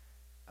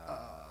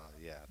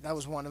 Yeah. That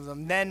was one of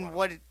them. Then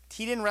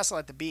he didn't wrestle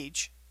at the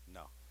beach.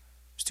 No.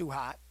 It was too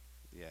hot.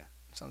 Yeah.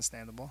 It's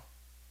understandable.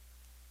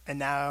 And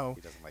now,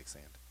 He doesn't like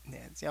sand.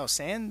 yeah,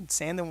 sand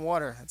and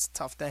water, that's a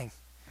tough thing.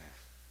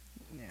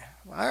 Yeah.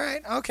 All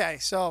right, okay.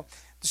 So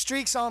the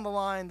streak's on the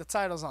line, the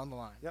title's on the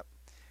line. Yep.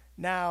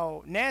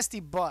 Now, Nasty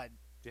Bud.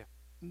 Yeah.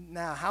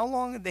 Now, how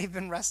long have they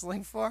been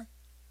wrestling for?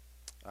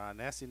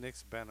 Nasty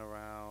Nick's been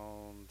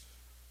around,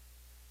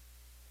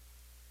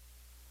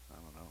 I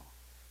don't know.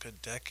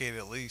 Good decade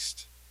at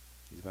least.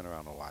 He's been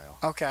around a while.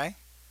 Okay.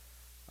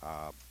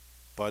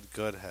 Bud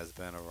Good has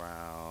been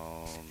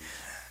around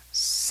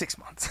 6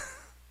 months.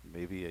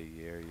 maybe a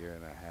year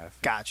and a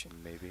half. Gotcha.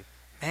 Maybe.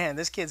 Man,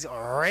 this kid's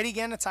already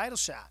getting a title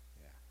shot.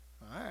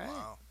 Yeah. All right.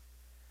 Wow.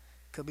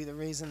 Could be the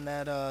reason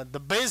that the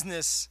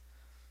business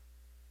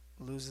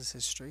loses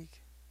his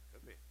streak.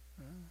 Could be.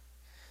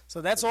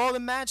 So that's all the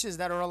matches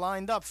that are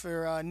lined up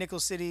for Nickel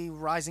City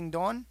Rising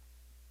Dawn.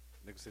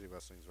 Nickel City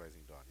Wrestling's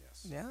Rising Dawn,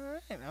 yes. Yeah, all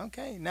right.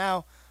 Okay.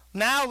 Now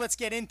let's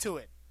get into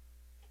it.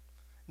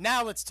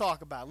 Now let's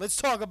talk about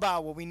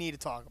what we need to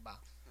talk about.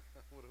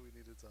 What do we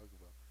need to talk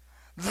about?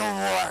 The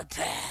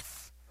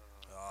Warpath.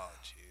 Oh,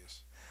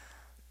 jeez.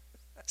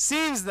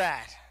 Seems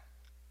that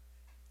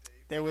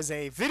there was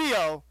a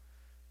video.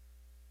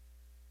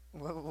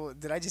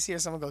 Did I just hear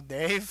someone go,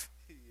 Dave?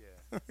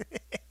 Yeah.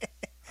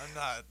 I'm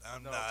No,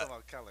 I'm not talking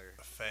about Keller.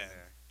 a fan.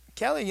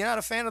 Kelly, you're not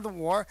a fan of the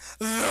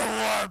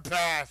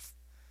Warpath.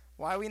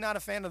 Why are we not a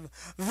fan of the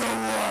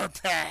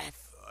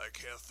Warpath? I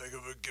can't think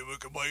of a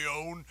gimmick of my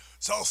own,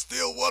 so I'll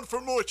steal one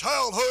from my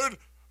childhood.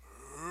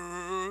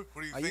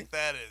 What do you think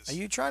that is? Are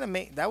you trying to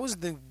make... That was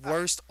the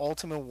worst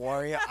Ultimate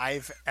Warrior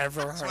I've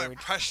ever That's my heard.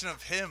 impression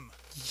of him.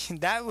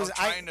 That was...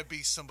 I'm trying to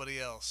be somebody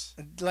else.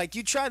 Like,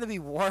 you tried to be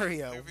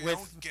Wario Give your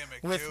own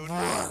gimmick, with dude.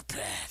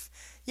 Warpath.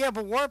 Yeah,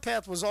 but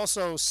Warpath was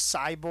also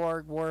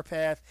Cyborg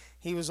Warpath.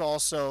 He was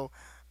also...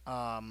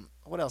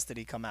 what else did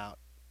he come out?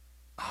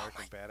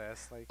 American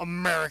Badass, like.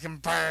 American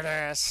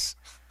Badass.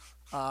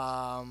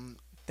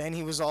 Then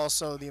he was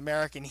also the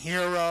American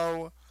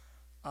Hero.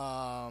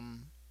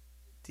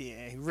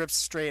 He rips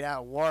straight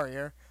out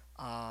Warrior.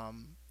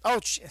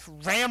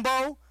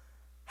 Rambo.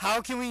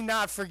 How can we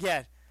not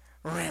forget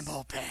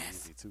Rambo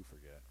Path? Easy to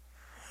forget.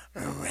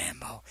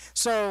 Rambo.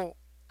 So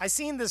I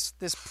seen this.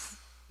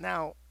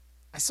 Now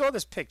I saw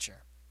this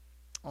picture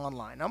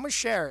online. I'm gonna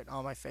share it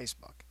on my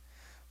Facebook.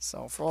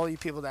 So for all you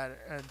people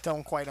that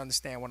don't quite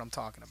understand what I'm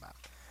talking about,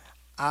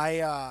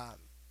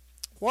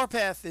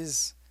 Warpath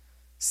is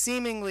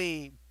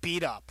seemingly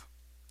beat up.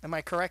 Am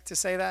I correct to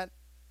say that?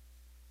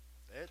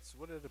 It's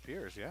what it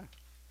appears, yeah.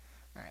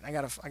 All right, I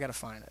gotta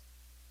find it.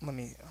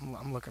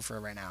 I'm looking for it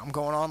right now. I'm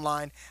going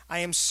online. I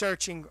am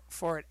searching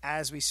for it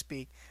as we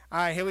speak. All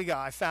right, here we go.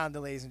 I found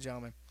it, ladies and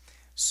gentlemen.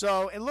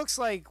 So it looks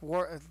like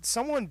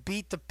someone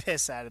beat the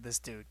piss out of this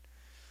dude.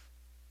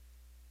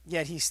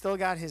 Yet he still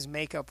got his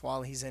makeup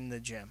while he's in the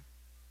gym.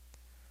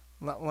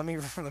 Let me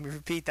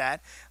repeat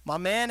that. My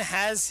man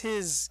has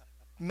his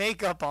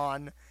makeup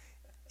on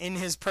in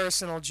his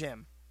personal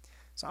gym.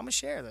 So I'm gonna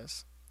share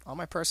this on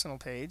my personal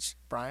page.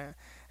 Brian,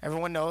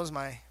 everyone knows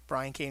my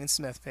Brian Caden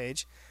Smith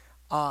page.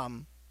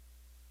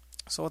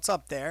 So it's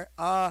up there.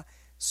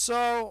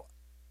 So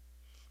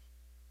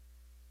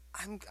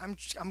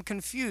I'm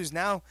confused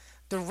now.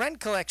 The Rent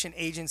Collection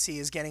agency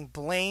is getting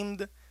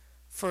blamed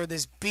for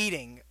this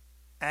beating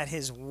at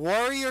his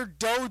Warrior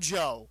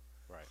Dojo.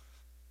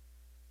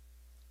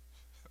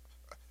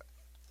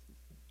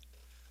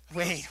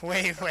 Right.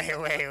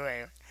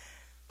 Wait.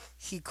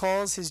 He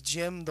calls his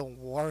gym the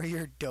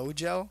Warrior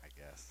Dojo? I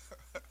guess.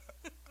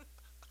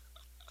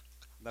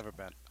 Never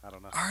been. I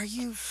don't know. Are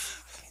you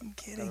fucking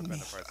kidding Never been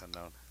me? to Parts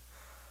Unknown.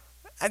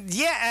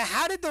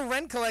 How did the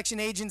Rent Collection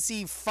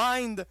agency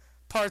find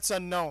Parts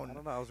Unknown? I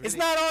don't know. I was It's reading-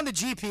 not on the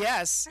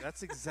GPS.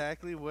 That's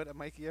exactly what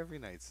Mikey Every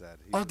Night said.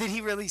 Oh, did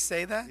he really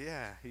say that?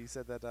 Yeah, he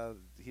said that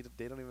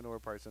they don't even know where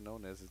Parts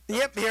Unknown is.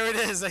 Yep, here it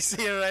is. I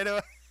see it right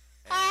away.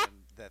 and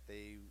that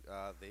they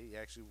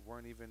actually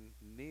weren't even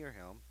near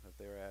him. That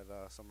they were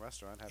at some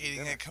restaurant having Eating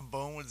dinner. at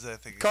Carbone's, I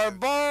think.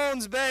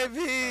 Carbone's,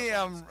 baby.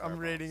 I'm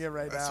reading it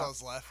right That's now. what I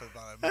was laughing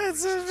about. I remember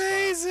That's this spot.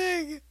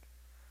 amazing.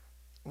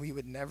 We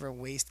would never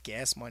waste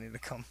gas money to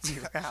come to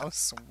your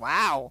house.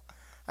 Wow.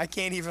 I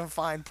can't even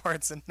find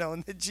parts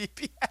unknown. The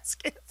GPS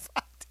can't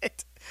find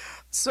it.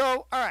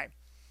 So, all right.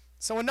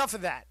 So enough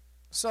of that.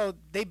 So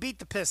they beat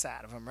the piss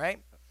out of him, right?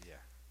 Yeah.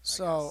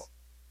 So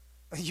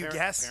you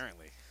guess?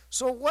 Apparently.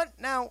 So what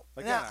now?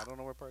 Again, now I don't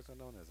know where parts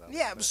unknown is.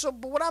 yeah. So,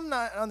 but what I'm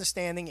not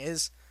understanding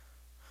is,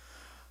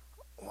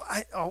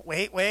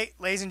 wait,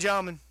 ladies and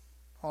gentlemen,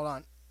 hold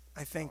on.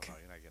 I think. Oh, no,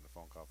 you're not getting a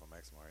phone call from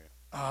Exmo, are you?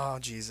 Oh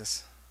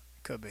Jesus,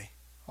 could be.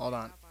 Hold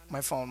on.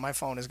 My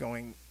phone is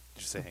going.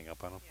 Did you say hang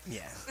up on him?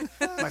 Yeah.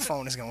 My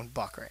phone is going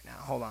buck right now.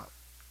 Hold on.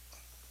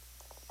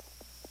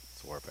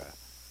 It's Warpath.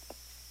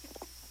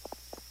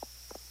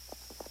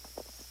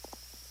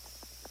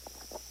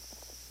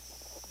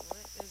 What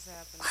is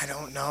happening? I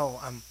don't know.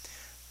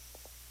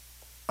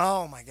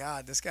 Oh my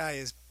God, this guy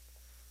is.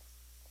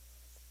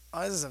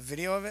 Oh, this is a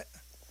video of it.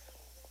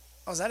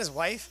 Oh, is that his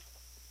wife?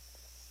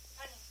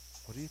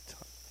 What are you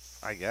talking?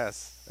 I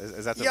guess.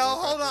 Is that the Yo,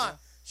 Warpath hold video? on.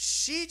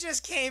 She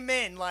just came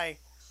in like,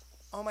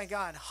 oh my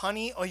God,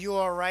 honey, are you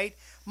all right?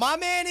 My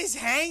man is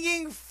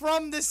hanging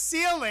from the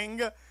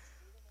ceiling,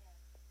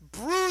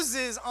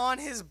 bruises on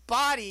his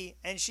body,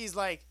 and she's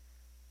like,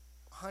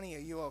 honey, are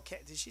you okay?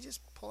 Did she just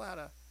pull out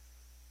a...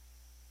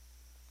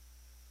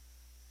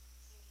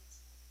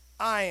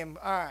 I am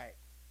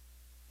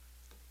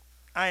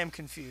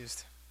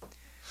confused.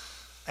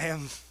 I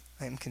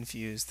am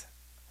confused.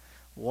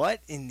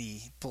 What in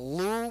the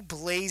blue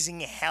blazing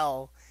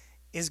hell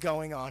is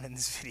going on in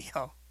this video? I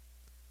don't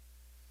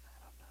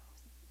know.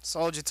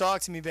 Soldier,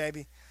 talk to me,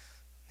 baby.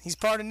 He's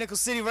part of Nickel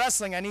City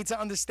Wrestling. I need to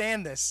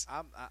understand this.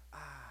 I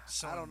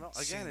don't know.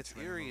 Again, it's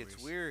eerie.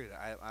 It's weird.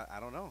 I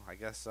don't know. I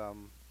guess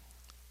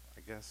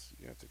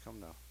you have to come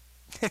now.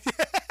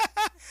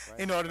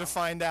 In order to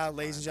find out,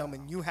 ladies and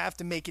gentlemen, you have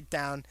to make it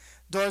down.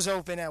 Doors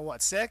open at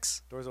what,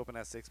 6? Doors open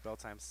at 6. Bell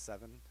time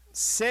 7.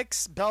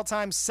 6, bell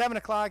time 7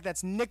 o'clock.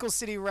 That's Nickel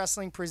City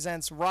Wrestling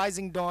presents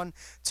Rising Dawn.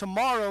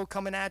 Tomorrow,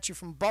 coming at you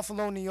from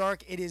Buffalo, New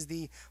York, it is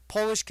the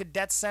Polish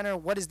Cadet Center.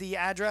 What is the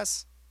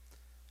address?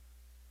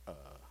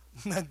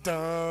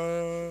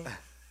 Duh.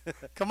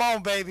 Come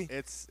on, baby.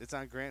 It's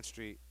on Grant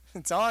Street.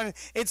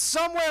 It's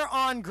somewhere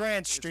on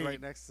Grant Street. It's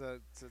right next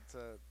to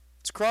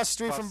it's across the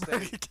street Buff from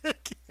State. Burger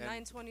King.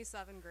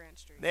 927 Grant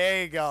Street.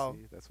 There you go.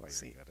 See, that's why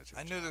you got it.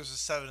 I knew there was a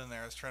 7 in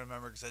there. I was trying to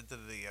remember because I did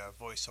the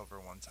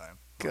voiceover one time.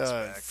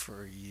 Good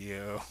for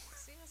you.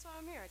 See, that's why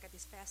I'm here. I got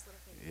these fast little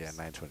fingers. Yeah,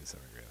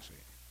 927 Grant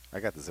Street. I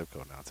got the zip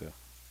code now too.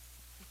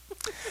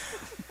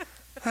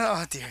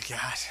 Oh, dear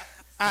God.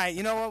 All right,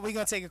 you know what? We're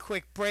going to take a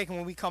quick break, and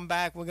when we come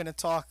back, we're going to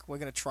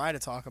try to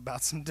talk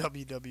about some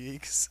WWE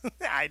because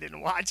I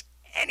didn't watch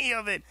any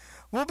of it.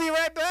 We'll be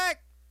right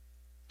back.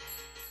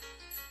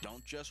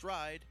 Don't just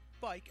ride,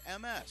 Bike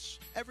MS.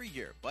 Every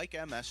year, Bike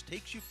MS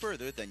takes you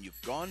further than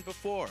you've gone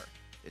before.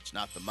 It's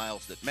not the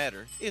miles that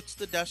matter, it's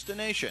the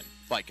destination.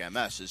 Bike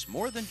MS is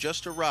more than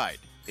just a ride.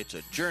 It's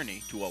a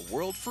journey to a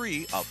world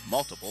free of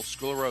multiple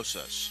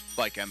sclerosis.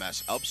 Bike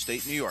MS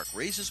Upstate New York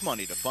raises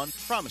money to fund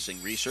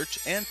promising research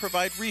and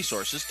provide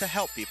resources to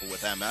help people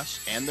with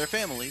MS and their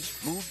families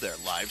move their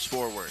lives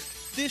forward.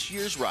 This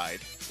year's ride,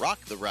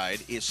 Rock the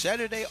Ride, is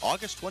Saturday,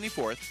 August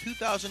 24th,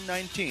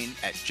 2019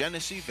 at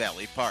Genesee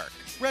Valley Park.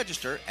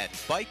 Register at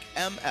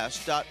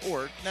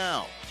bikems.org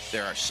now.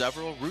 There are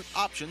several route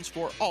options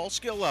for all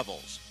skill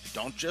levels.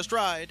 Don't just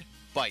ride,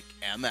 Bike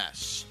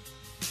MS.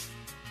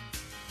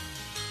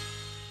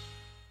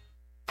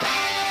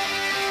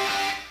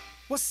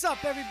 What's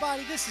up,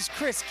 everybody? This is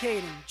Chris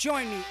Caden.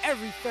 Join me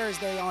every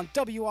Thursday on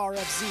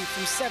WRFZ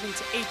from 7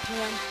 to 8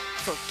 p.m.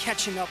 for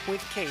Catching Up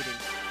with Caden.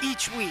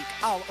 Each week,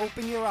 I'll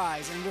open your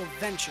eyes and we'll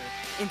venture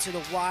into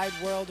the wide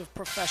world of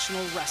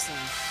professional wrestling.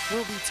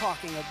 We'll be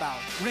talking about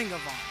Ring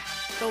of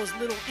Honor, those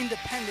little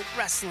independent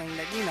wrestling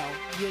that,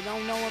 you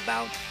don't know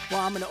about.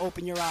 Well, I'm going to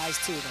open your eyes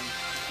to them.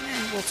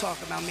 And we'll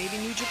talk about maybe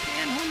New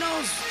Japan, who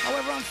knows,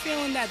 however I'm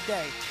feeling that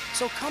day.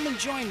 So come and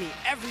join me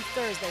every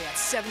Thursday at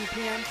 7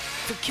 p.m.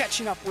 for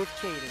Catching Up with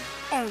Caden,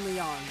 only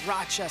on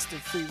Rochester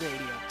Free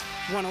Radio,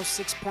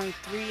 106.3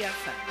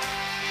 FM.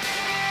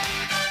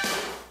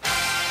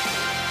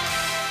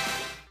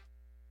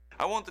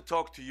 I want to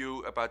talk to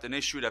you about an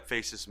issue that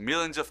faces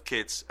millions of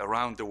kids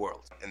around the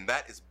world. And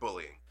that is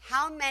bullying.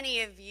 How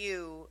many of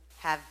you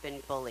have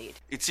been bullied?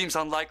 It seems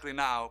unlikely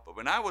now, but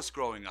when I was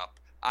growing up,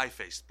 I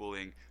faced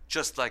bullying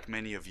just like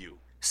many of you.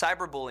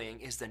 Cyberbullying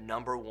is the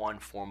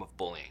 #1 form of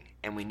bullying,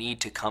 and we need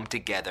to come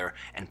together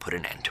and put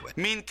an end to it.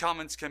 Mean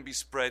comments can be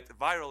spread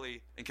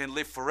virally and can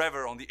live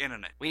forever on the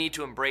internet. We need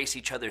to embrace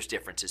each other's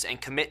differences and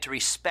commit to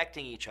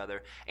respecting each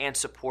other and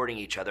supporting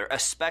each other,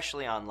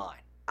 especially online.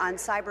 On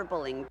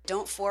cyberbullying,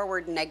 don't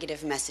forward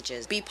negative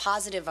messages. Be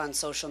positive on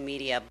social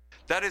media.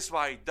 That is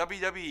why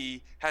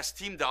WWE has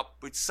teamed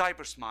up with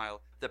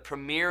Cybersmile the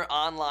premier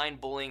online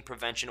bullying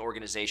prevention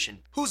organization.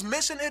 Whose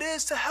mission it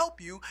is to help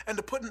you and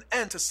to put an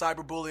end to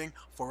cyberbullying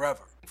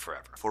forever.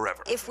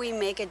 Forever. If we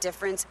make a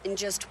difference in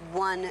just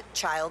one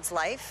child's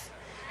life,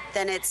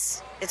 then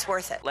it's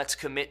worth it. Let's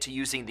commit to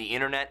using the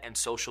internet and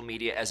social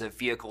media as a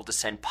vehicle to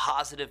send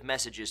positive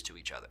messages to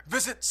each other.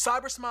 Visit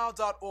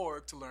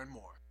cybersmile.org to learn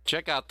more.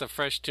 Check out the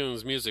Fresh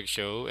Tunes Music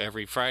Show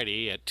every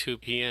Friday at 2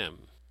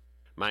 p.m.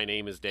 My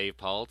name is Dave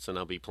Paltz, and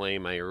I'll be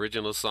playing my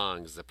original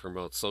songs that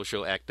promote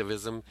social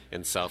activism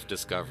and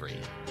self-discovery.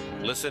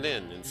 Listen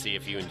in and see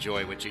if you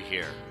enjoy what you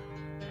hear.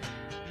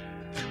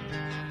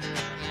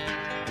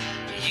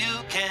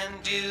 You can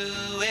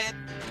do it.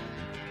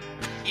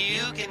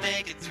 You can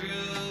make it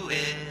through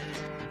it.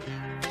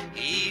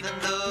 Even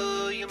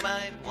though you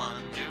might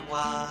wonder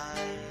why.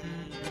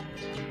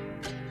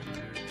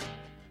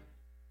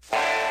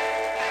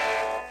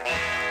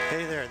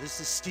 Hey there, this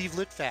is Steve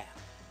Litvat.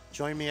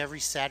 Join me every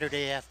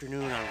Saturday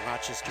afternoon on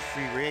Rochester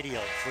Free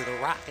Radio for the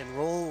Rock and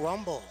Roll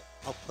Rumble.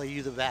 I'll play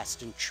you the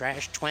best in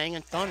trash, twang,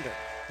 and thunder.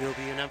 There will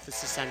be an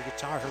emphasis on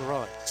guitar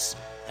heroics,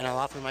 and I'll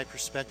offer my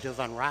perspective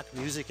on rock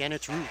music and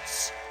its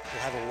roots.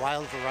 We'll have a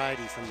wild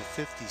variety from the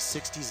 50s,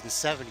 60s, and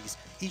 70s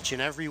each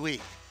and every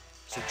week.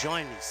 So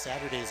join me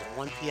Saturdays at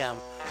 1 p.m.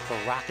 for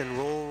Rock and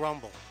Roll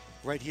Rumble,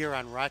 right here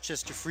on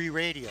Rochester Free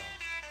Radio,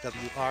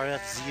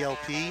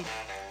 WRFZLP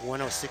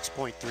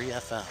 106.3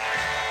 FM.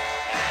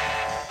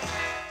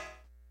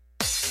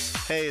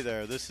 Hey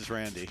there, this is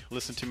Randy.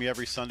 Listen to me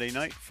every Sunday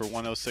night for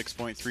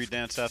 106.3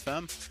 Dance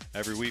FM.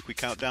 Every week we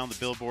count down the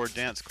Billboard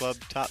Dance Club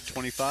Top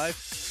 25,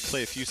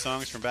 play a few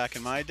songs from back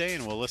in my day,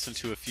 and we'll listen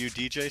to a few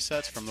DJ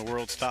sets from the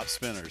world's top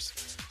spinners.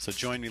 So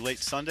join me late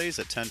Sundays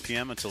at 10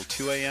 p.m. until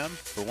 2 a.m.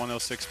 for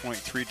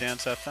 106.3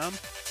 Dance FM,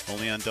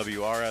 only on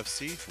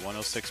WRFC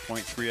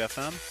 106.3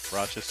 FM,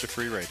 Rochester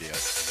Free Radio.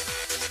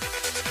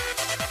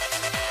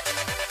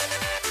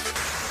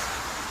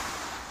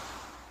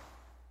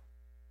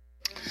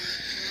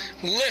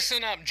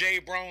 Listen up, Jay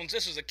Brones.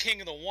 This is the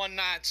king of the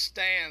one-night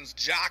stands,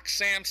 Jock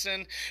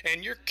Sampson,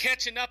 and you're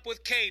catching up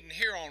with Caden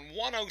here on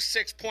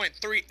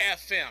 106.3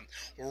 FM,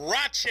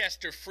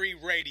 Rochester Free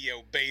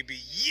Radio,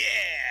 baby. Yeah!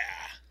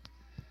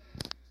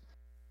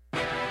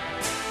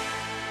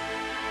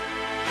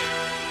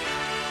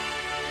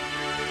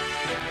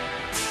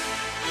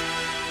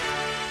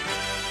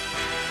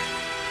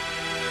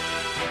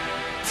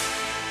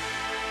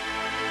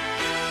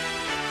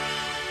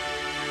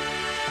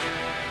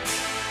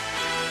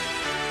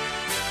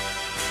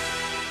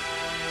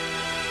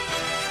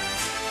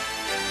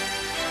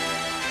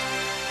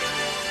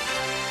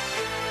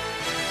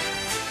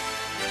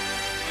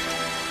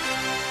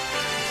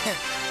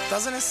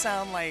 Doesn't it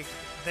sound like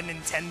the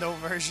Nintendo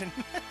version?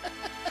 A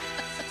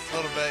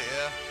little bit,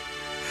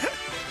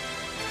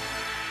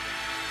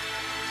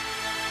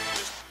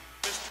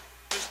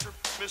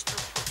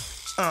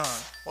 yeah.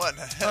 What in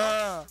the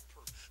hell?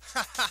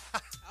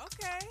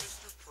 Okay.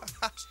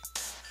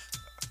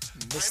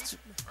 Mr.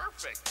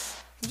 Perfect.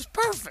 It's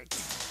perfect.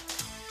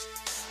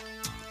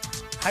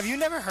 Have you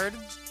never heard?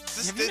 Is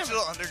this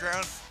Digital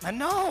Underground? I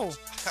know.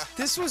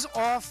 This was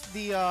off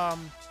the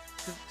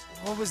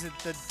what was it?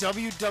 The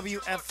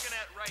WWF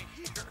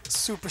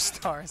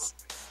Superstars.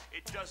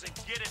 It doesn't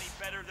get any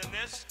better than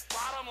this.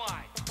 Bottom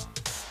line.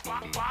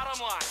 Bottom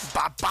line.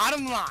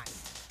 Bottom line.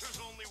 There's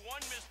only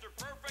one Mr.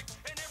 Perfect,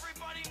 and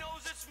everybody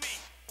knows it's me.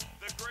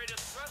 The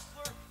greatest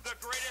wrestler, the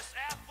greatest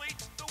athlete,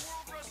 the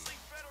World Wrestling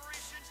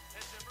Federation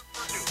has ever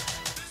produced.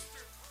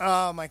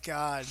 Oh my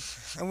God.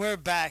 And we're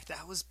back.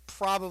 That was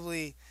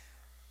probably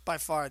by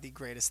far the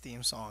greatest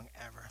theme song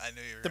ever. I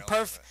knew you were going to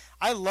love it.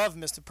 I love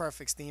Mr.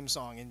 Perfect's theme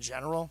song in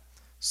general.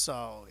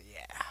 So,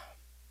 yeah.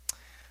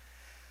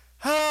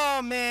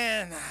 Oh,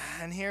 man.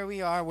 And here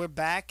we are. We're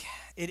back.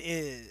 It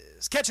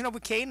is Catching Up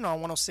with Caden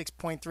on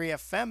 106.3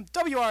 FM,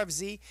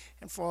 WRFZ.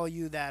 And for all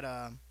you that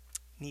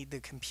need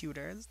the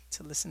computer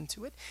to listen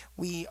to it,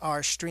 we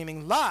are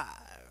streaming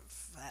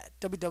live at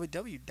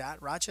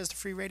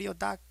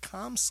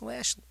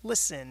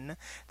www.rochesterfreeradio.com/listen.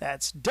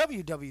 That's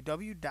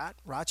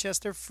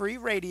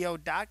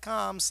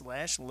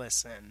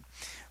www.rochesterfreeradio.com/listen.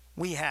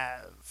 We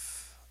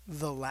have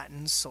the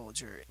Latin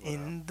Soldier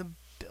in the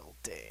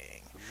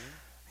building.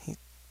 He's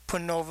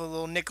putting over a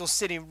little Nickel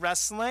City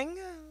Wrestling,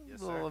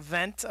 little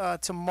event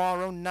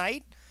tomorrow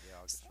night. Yeah,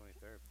 August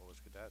 23rd, Polish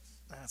Cadets.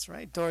 That's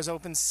right. Doors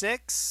open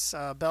 6.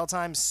 Bell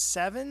time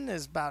 7.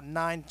 There's about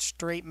 9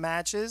 straight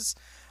matches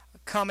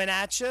coming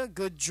at you.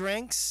 Good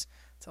drinks.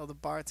 Tell the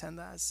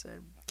bartender I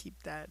said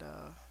keep that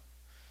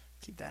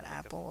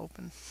apple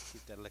open.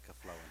 Keep that liquor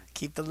flowing.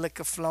 Keep the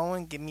liquor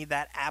flowing. Give me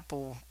that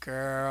apple,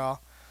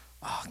 girl.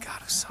 Oh, God,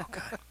 it was so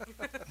good.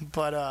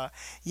 But,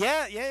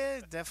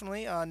 yeah,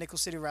 definitely. Nickel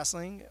City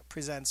Wrestling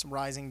presents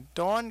Rising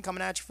Dawn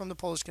coming at you from the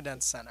Polish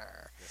Cadets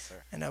Center. Yes,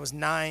 sir. And that was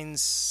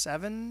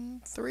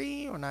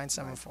 973 or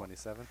 974?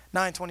 927.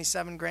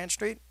 927 Grant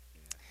Street.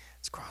 Yeah.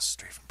 It's across the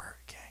street from Burger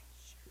King.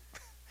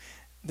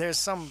 There's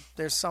some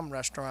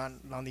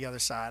restaurant on the other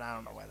side. I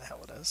don't know where the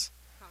hell it is.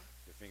 Huh.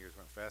 Your fingers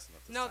weren't fast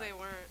enough. No, they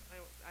weren't.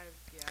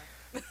 Yeah.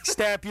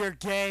 Step your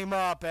game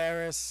up,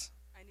 Eris.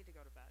 I need to go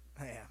to bed.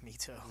 Yeah, me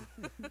too.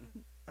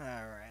 All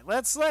right,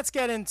 let's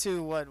get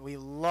into what we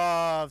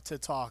love to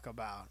talk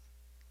about,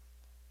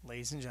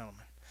 ladies and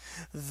gentlemen,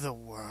 the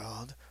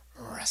World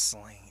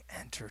Wrestling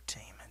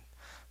Entertainment.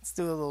 Let's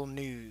do a little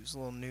news.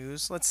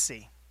 Let's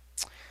see.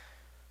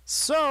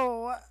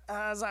 So,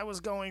 as I was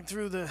going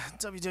through the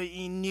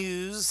WWE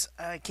news,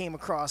 I came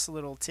across a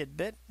little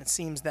tidbit. It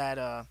seems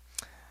that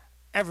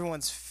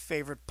everyone's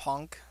favorite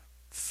Punk,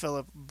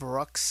 Phillip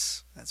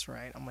Brooks, that's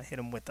right, I'm going to hit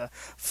him with the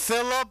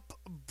Phillip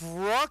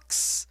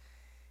Brooks.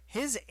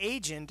 His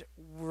agent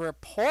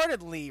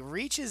reportedly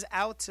reaches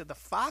out to the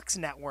Fox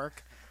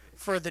network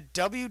for the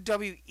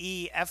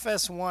WWE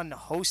FS1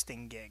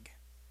 hosting gig.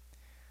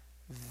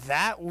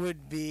 That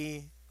would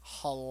be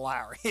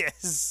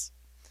hilarious.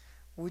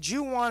 Would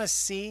you want to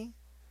see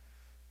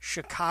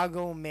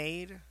Chicago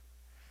Made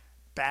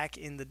back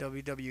in the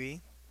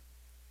WWE?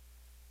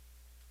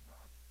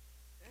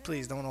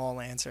 Please don't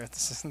all answer.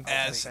 This isn't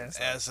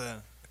as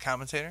a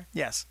commentator?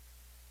 Yes.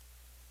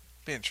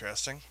 Be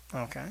interesting.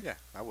 Okay. Yeah,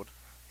 I would.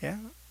 Yeah?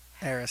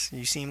 Eris,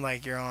 you seem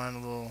like you're on a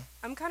little...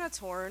 I'm kind of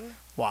torn.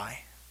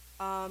 Why?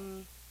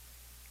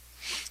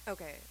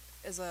 Okay.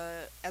 As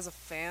a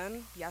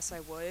fan, yes, I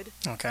would.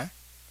 Okay.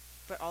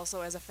 But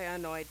also as a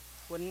fan, no, I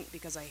wouldn't,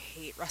 because I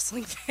hate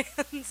wrestling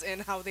fans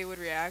and how they would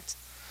react.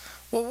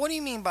 Well, what do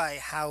you mean by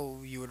how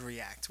you would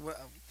react?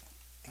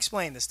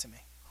 Explain this to me.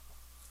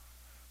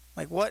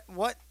 Like, what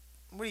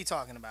are you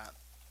talking about?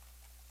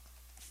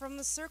 From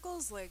the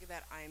circles like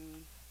that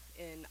I'm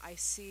in, I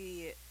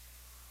see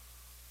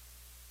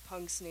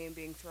Punk's name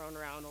being thrown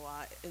around a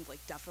lot, and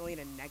like definitely in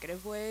a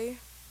negative way.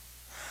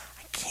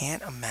 I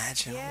can't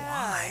imagine Yeah,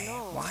 why. I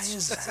know. Why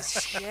is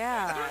that?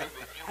 Yeah,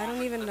 I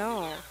don't even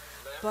know.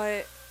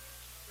 But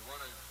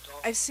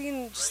I've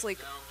seen just like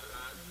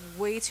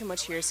way too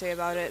much hearsay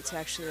about it to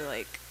actually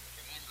like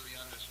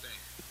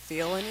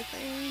feel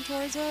anything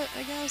towards it,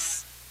 I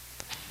guess.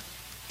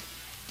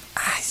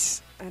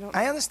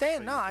 I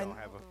understand. So No,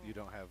 you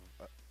don't have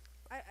a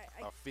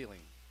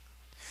feeling.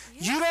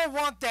 You don't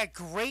want that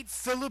great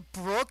Phillip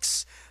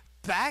Brooks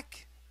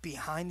back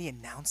behind the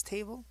announce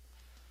table?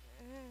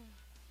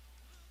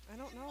 I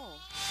don't know.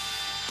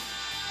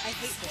 I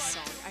hate this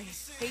song. I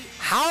hate.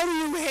 How do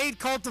you hate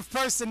Cult of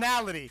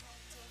Personality?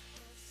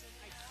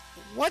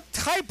 What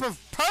type of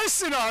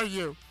person are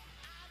you?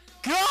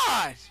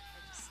 God!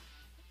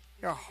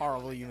 You're a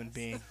horrible human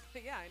being.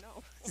 Yeah, I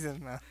know.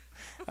 No,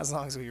 as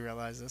long as we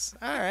realize this.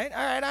 All right,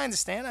 I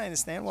understand.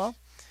 Well,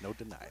 No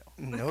denial.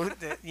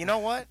 you know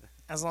what?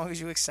 As long as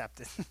you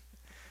accept it.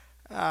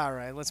 All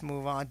right, let's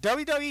move on.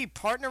 WWE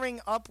partnering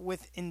up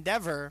with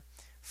Endeavor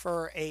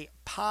for a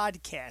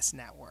podcast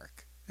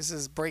network. This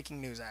is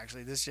breaking news,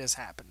 actually. This just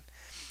happened.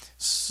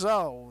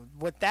 So,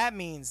 what that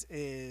means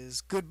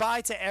is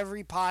goodbye to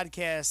every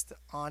podcast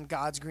on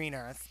God's green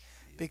earth,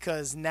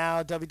 because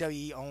now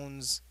WWE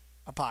owns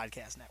a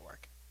podcast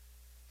network.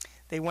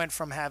 They went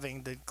from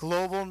having the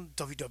global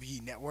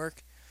WWE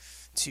network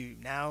to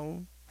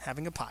now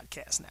having a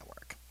podcast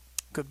network.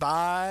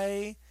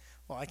 Goodbye.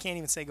 Well, I can't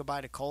even say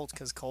goodbye to Colt,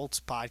 because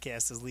Colt's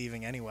podcast is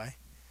leaving anyway.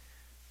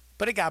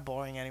 But it got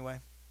boring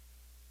anyway.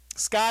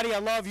 Scotty, I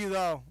love you,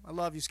 though. I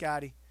love you,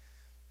 Scotty.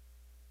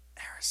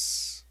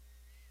 Eris.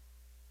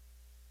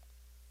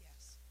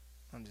 Yes.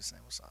 I'm just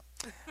saying what's up.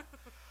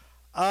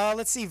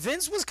 Let's see.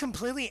 Vince was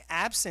completely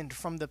absent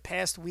from the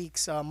past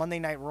week's Monday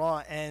Night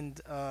Raw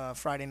and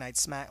Friday Night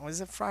Smack.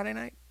 Was it Friday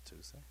night?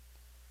 Tuesday.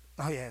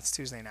 Oh, yeah, it's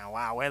Tuesday now.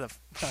 Wow, where the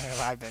fuck have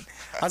I been?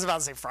 I was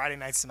about to say Friday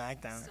Night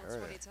SmackDown.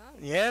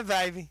 Yeah,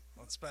 baby.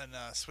 Well, it's been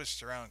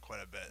switched around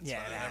quite a bit. It's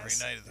Yeah, been it every has.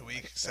 night of the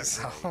week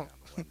except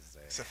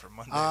for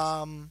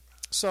Mondays.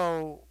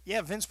 So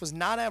yeah, Vince was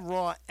not at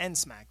Raw and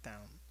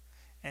SmackDown,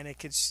 and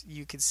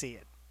you could see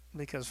it,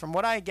 because from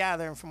what I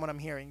gather and from what I'm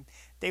hearing,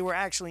 they were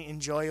actually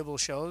enjoyable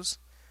shows.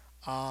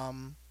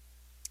 But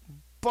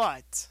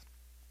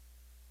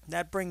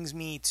that brings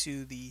me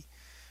to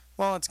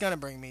it's gonna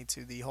bring me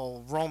to the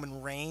whole Roman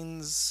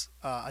Reigns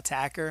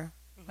attacker.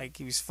 Like,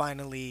 he was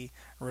finally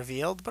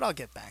revealed, but I'll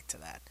get back to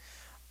that.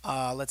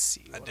 Let's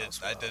see. I did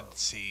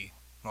see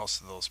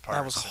most of those parts.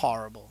 That was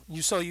horrible.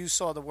 You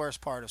saw the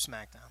worst part of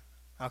SmackDown.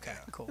 Okay,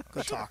 cool.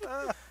 Good talk.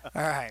 All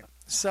right.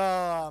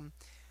 So,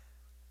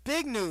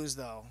 big news,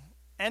 though.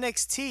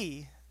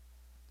 NXT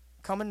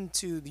coming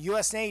to the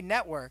USA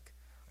Network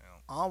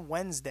on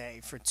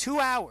Wednesday for 2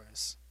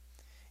 hours.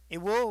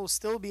 It will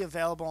still be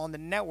available on the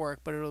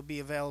network, but it'll be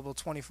available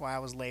 24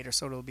 hours later,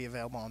 so it'll be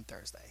available on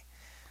Thursday.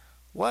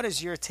 What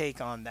is your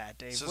take on that,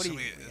 Dave? So what do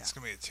it's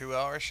going to be a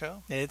 2-hour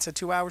show? It's a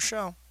 2-hour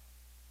show.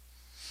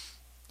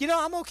 You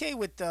know, I'm okay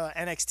with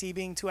NXT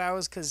being 2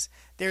 hours, because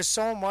there's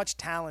so much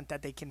talent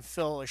that they can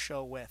fill a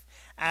show with,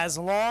 as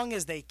long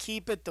as they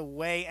keep it the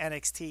way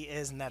NXT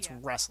is, and that's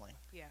wrestling.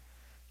 Yeah.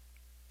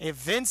 If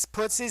Vince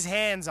puts his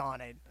hands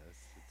on it,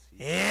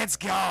 it's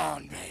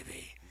gone,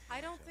 baby. I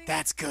don't think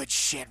that's good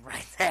shit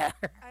right there.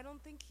 I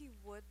don't think he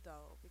would,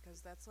 though, because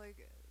that's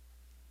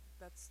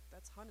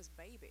Hunter's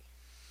baby.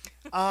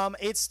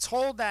 It's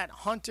told that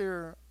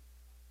Hunter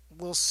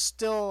will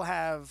still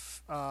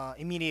have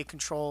immediate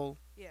control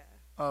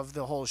of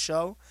the whole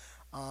show.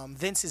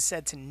 Vince is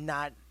said to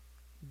not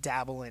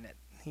dabble in it.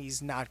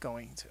 He's not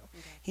going to.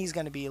 He's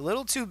going to be a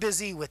little too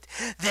busy with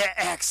the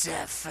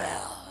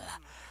XFL,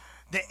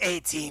 the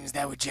 8 teams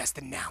that were just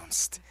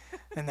announced.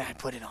 And then I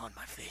put it on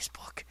my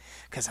Facebook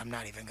because I'm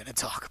not even going to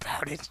talk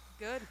about it.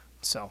 Good.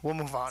 So we'll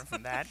move on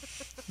from that.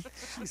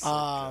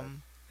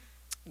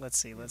 Let's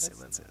see.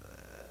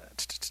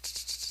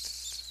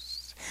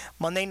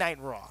 Monday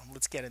Night Raw.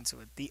 Let's get into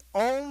it. The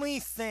only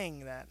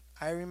thing that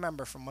I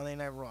remember from Monday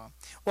Night Raw,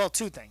 well,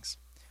 2 things.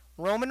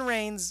 Roman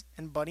Reigns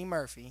and Buddy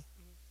Murphy,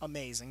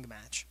 amazing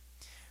match.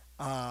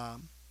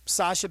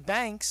 Sasha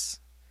Banks,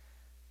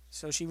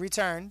 so she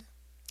returned,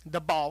 the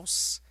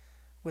boss,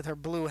 with her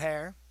blue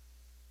hair.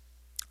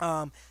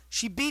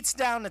 She beats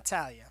down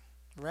Natalya,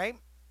 right?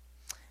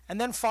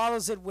 And then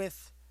follows it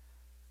with,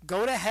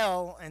 go to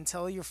hell and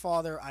tell your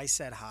father I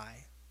said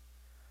hi.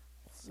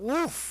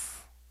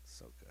 Woof.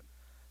 So good.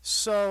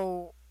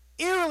 So,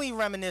 eerily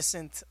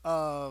reminiscent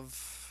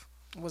of,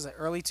 what was it,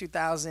 early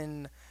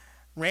 2000,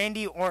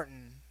 Randy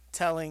Orton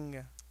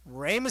telling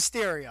Rey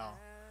Mysterio,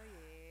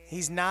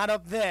 he's not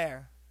up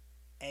there,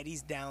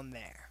 Eddie's down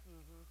there.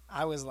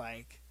 I was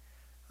like,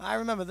 I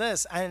remember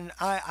this, and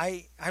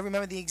I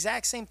remember the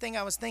exact same thing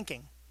I was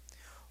thinking.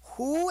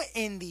 Who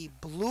in the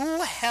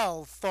blue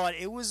hell thought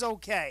it was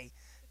okay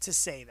to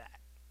say that?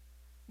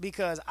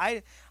 Because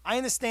I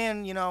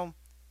understand, you know,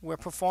 we're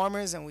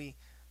performers and we,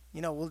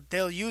 you know,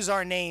 they'll use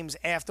our names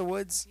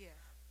afterwards. Yeah.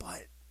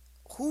 But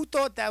who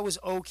thought that was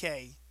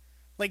okay?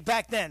 Like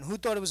back then, who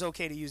thought it was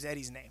okay to use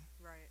Eddie's name?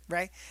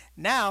 Right?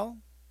 Now,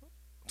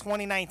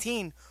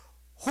 2019,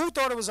 who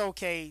thought it was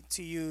okay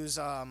to use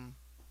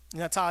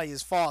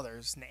Natalya's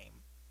father's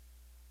name?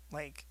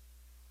 Like,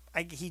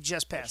 he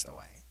just passed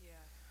away.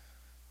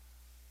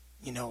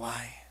 You know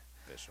why?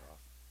 Bischoff.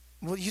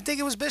 Well, you think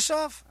it was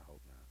Bischoff? I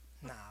hope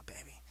not. Nah,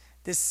 baby.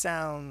 This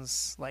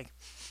smells like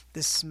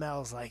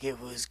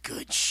it was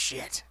good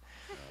shit.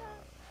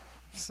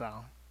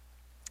 So,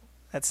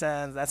 that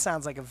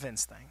sounds like a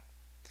Vince thing.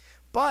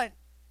 But,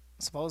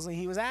 supposedly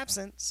he was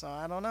absent, so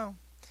I don't know.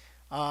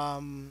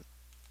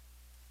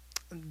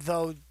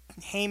 Though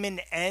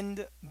Heyman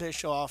and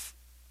Bischoff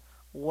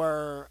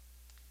were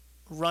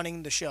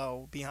running the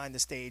show behind the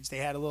stage. They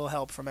had a little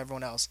help from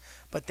everyone else,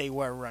 but they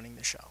were running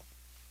the show.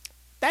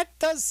 That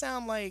does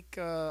sound like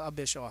a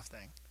Bischoff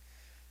thing.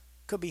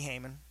 Could be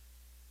Heyman.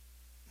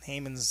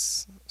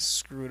 Heyman's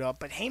screwed up,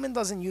 but Heyman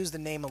doesn't use the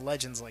name of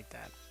legends like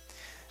that.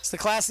 It's the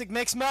classic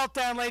Mixed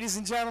Meltdown, ladies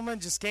and gentlemen.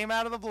 Just came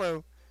out of the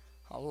blue.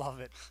 I love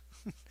it.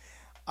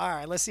 All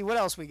right, let's see what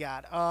else we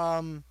got.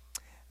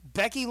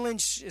 Becky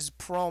Lynch's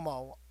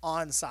promo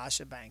on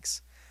Sasha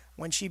Banks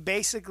when she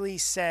basically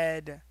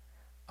said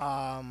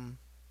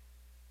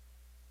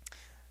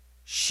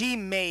she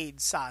made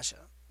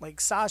Sasha.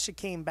 Like, Sasha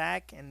came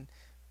back and,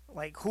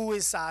 like, who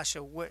is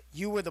Sasha? What,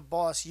 you were the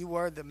boss. You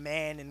were the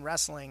man in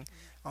wrestling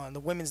on the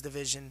women's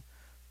division.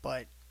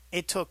 But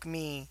it took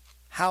me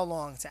how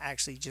long to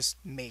actually just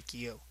make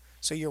you?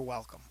 So you're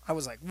welcome. I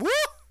was like, woo!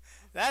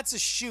 That's a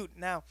shoot.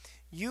 Now,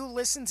 you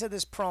listen to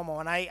this promo,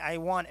 and I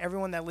want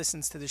everyone that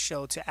listens to the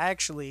show to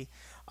actually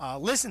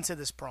listen to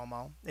this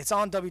promo. It's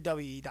on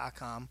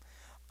WWE.com.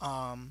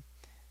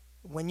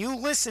 When you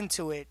listen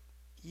to it,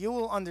 you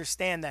will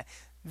understand that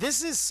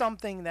this is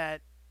something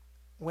that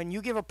when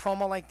you give a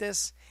promo like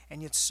this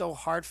and it's so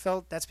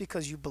heartfelt, that's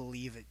because you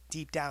believe it.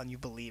 Deep down, you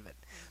believe it.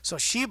 So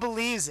she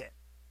believes it.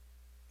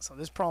 So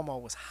this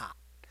promo was hot.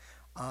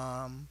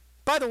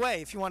 By the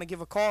way, if you want to give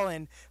a call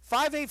in,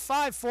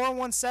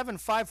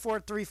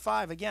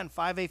 585-417-5435. Again,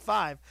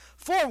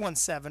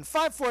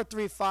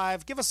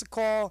 585-417-5435. Give us a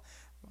call.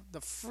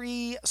 The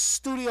free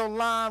studio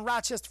line,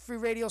 Rochester Free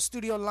Radio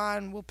studio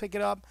line. We'll pick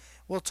it up.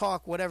 We'll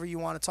talk whatever you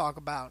want to talk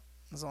about,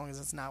 as long as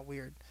it's not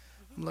weird.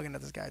 I'm looking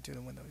at this guy through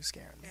the window. He's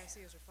scaring me. Yeah, I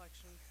see his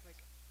reflection.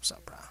 Like, what's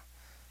up, bro?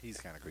 He's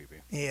kind of creepy.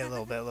 Yeah, a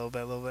little bit.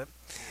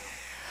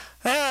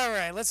 All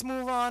right, let's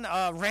move on.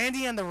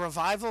 Randy and the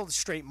Revival,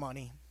 straight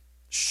money.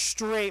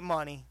 Straight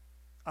money.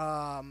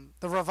 The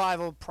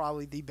Revival,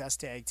 probably the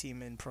best tag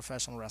team in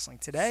professional wrestling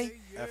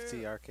today.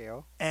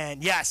 FTRKO.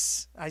 And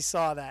yes, I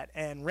saw that.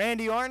 And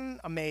Randy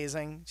Orton,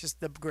 amazing. Just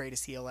the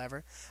greatest heel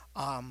ever.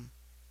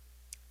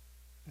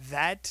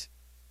 That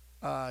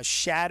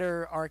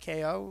Shatter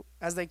RKO,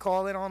 as they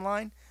call it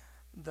online,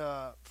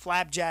 the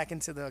flapjack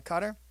into the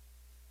cutter,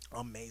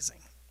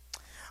 amazing.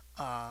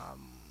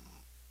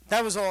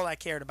 That was all I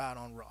cared about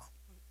on Raw.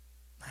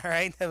 All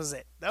right, that was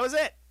it.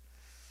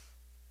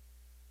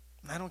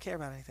 I don't care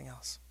about anything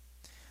else.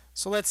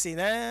 So let's see.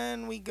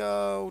 Then we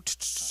go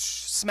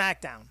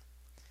SmackDown.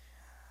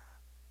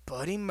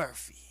 Buddy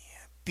Murphy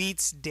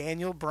beats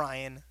Daniel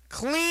Bryan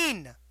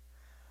clean. Yeah,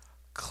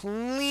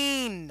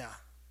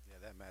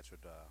 that match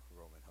with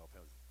Roman helped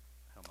him.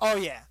 Oh,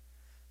 yeah.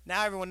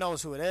 Now everyone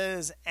knows who it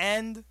is.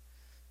 And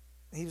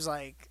he was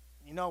like,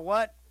 you know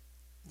what?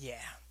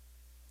 Yeah,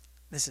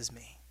 this is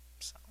me.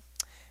 So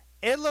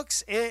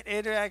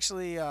it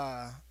actually,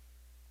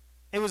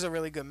 it was a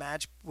really good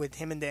match with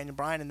him and Daniel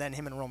Bryan and then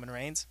him and Roman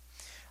Reigns.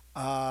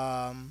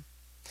 The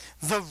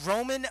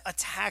Roman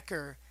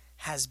attacker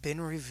has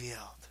been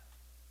revealed.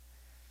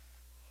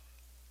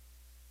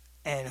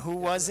 And who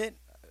was it?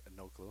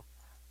 No clue.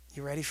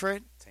 You ready for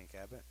it? Tank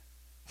Abbott.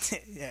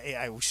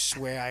 Yeah, I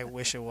swear I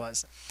wish it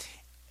was.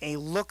 A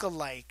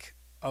look-alike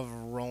of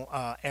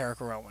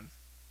Eric Rowan.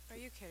 Are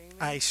you kidding me?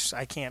 I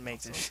can't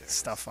make this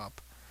stuff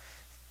up.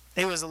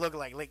 It was a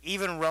look-alike. Like,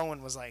 even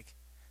Rowan was like,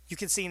 you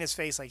could see in his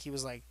face, like, he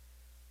was like,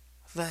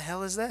 the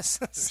hell is this?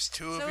 There's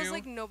two So of it was you.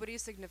 like nobody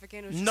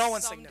significant. It was just No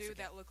one's some significant.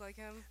 dude that looked like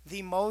him.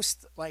 The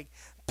most, like,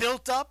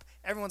 built up.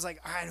 Everyone's like,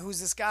 all right,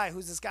 who's this guy?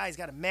 Who's this guy? He's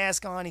got a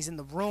mask on. He's in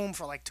the room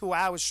for like 2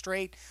 hours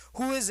straight.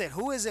 Who is it?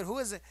 Who is it? Who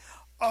is it?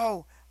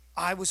 Oh,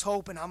 I was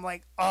hoping. I'm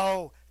like,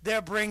 oh,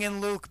 they're bringing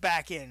Luke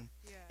back in.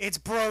 It's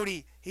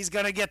Brody. He's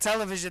going to get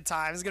television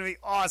time. It's going to be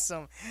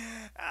awesome.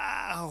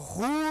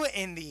 Who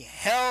in the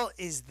hell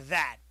is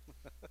that?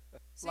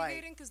 See,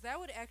 because that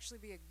would actually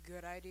be a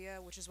good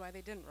idea, which is why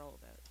they didn't roll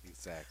with it.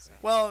 Exactly.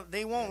 Well,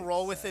 they won't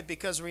roll with it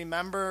because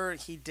remember,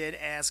 he did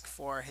ask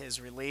for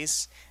his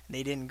release. And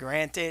they didn't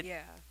grant it.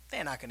 Yeah.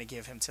 They're not going to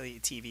give him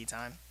TV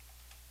time.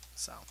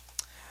 So.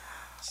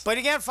 But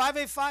again,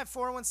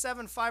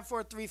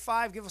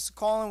 585-417-5435. Give us a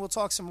call and we'll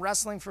talk some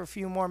wrestling for a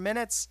few more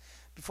minutes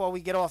before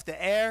we get off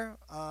the air.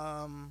 We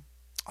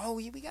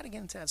got to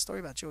get into that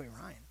story about Joey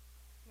Ryan.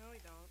 No, we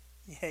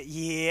don't.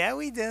 Yeah,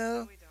 we do.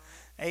 No, we don't.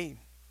 Hey,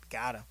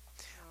 gotta.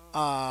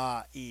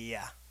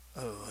 Yeah.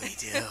 Oh, we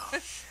do.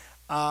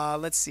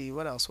 Let's see.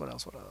 What else?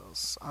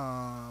 WWE.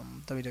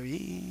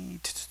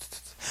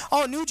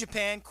 Oh, New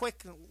Japan.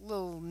 Quick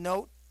little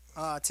note.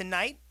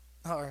 Tonight,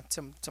 or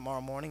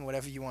tomorrow morning,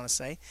 whatever you want to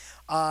say.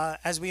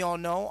 As we all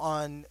know,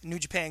 on New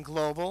Japan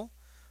Global,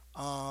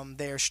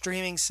 their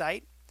streaming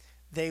site,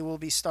 they will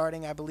be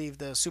starting, I believe,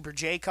 the Super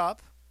J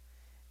Cup.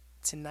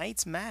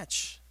 Tonight's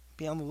match,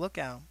 be on the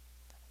lookout.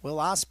 Will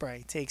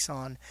Ospreay takes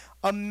on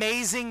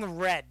Amazing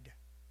Red.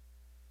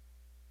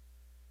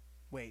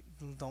 Wait,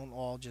 don't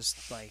all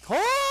just like,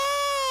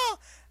 oh!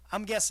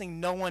 I'm guessing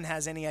no one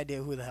has any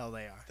idea who the hell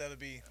they are. That'd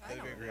be a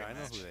great I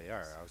know match. who they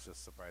are. I was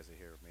just surprised to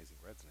hear Amazing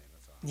Red's name.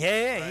 That's all.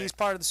 Yeah, Right. he's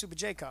part of the Super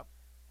J Cup.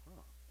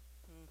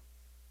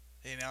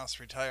 He announced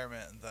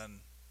retirement and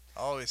then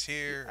always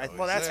here. Well,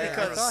 always that's there,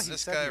 because- wrestling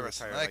this guy,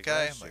 wrestling that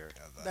guy. I'm like,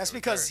 That's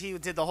because he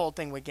did the whole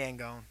thing with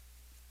Gangone.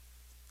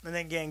 And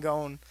then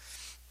Gangone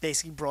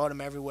basically brought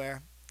him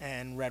everywhere.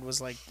 And Red was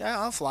like, yeah,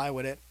 I'll fly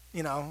with it.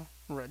 You know,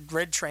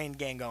 Red trained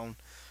Gangone.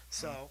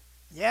 So,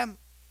 yeah.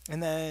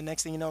 And then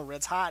next thing you know,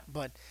 Red's hot.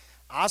 But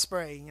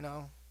Ospreay,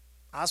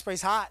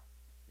 Ospreay's hot.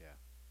 Yeah.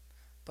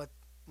 But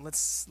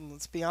let's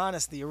be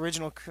honest. The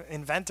original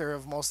inventor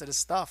of most of this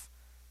stuff,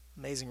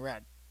 Amazing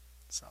Red.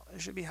 So,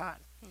 it should be hot.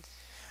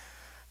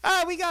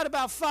 We got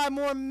about 5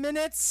 more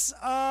minutes.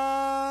 So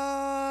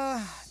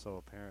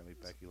apparently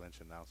Becky Lynch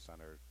announced on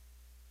her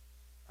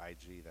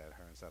IG that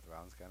her and Seth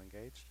Rollins got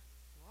engaged.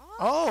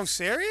 Oh,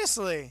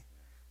 seriously?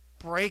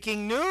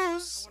 Breaking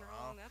news. I wonder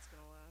how long that's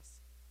going to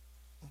last.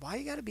 Why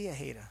you got to be a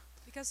hater?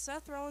 Because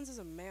Seth Rollins is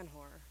a man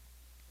whore.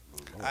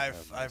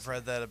 I've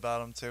read that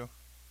about him too.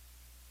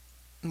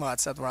 What,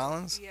 Seth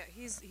Rollins? Yeah,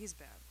 he's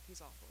bad.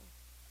 He's awful.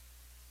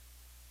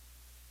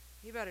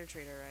 You better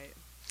treat her right.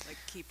 Like,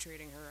 keep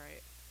treating her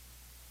right.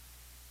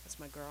 That's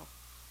my girl.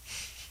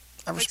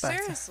 I respect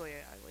it. Seriously,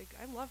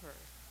 I love her.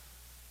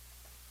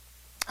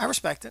 I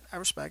respect it.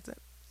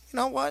 You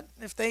know what?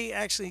 If they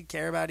actually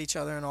care about each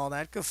other and all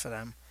that, good for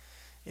them.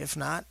 If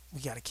not,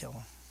 we got to kill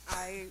them.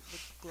 I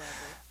would gladly.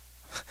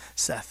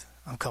 Seth,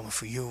 I'm coming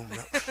for you.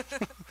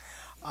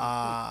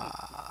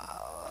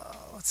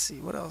 Let's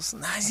see, what else?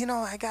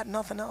 I got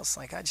nothing else.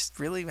 Like, I just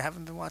really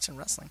haven't been watching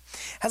wrestling.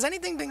 Has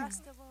anything been...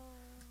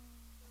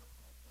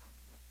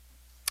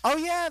 Oh,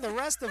 yeah, the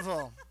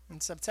Restival in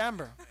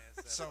September.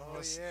 Some of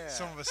us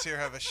here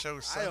have a show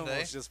I Sunday.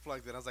 almost just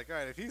plugged it. I was like, all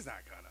right, if he's not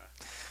gonna.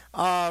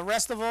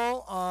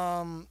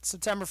 Restival,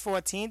 September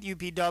 14th,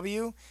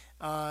 UPW,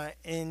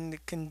 in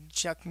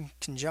conjunction.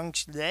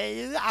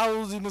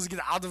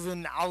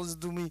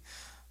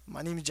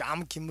 My name is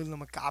John Kimball.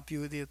 I'm a copy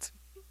with it.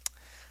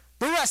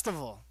 The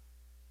Restival.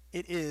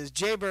 It is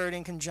Jaybird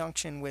in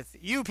conjunction with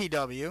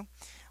UPW,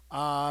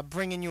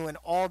 bringing you an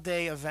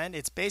all-day event.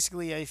 It's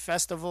basically a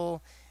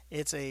festival.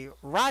 It's a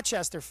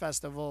Rochester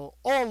festival,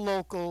 all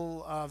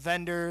local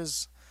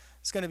vendors.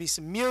 There's going to be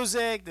some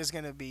music. There's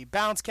going to be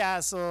bounce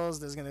castles.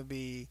 There's going to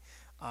be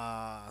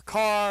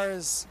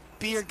cars,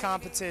 beer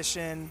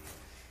competition.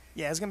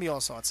 Yeah, there's going to be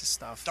all sorts of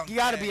stuff. You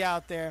got to be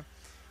out there.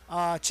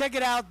 Check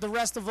it out, The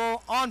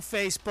Restival, on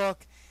Facebook.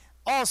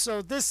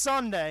 Also, this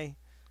Sunday,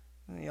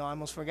 I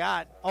almost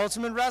forgot,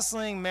 Ultimate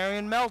Wrestling,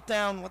 Marion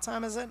Meltdown. What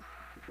time is it?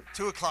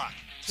 2 o'clock.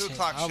 2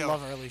 o'clock I show.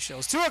 love early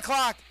shows. 2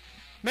 o'clock,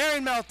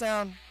 Marion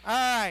Meltdown. All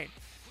right.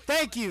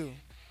 Thank you.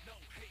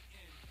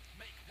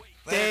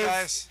 Later, Dave,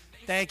 guys.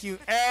 Thank you,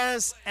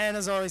 Ez. And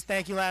as always,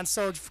 thank you, Lance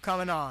Soldier, for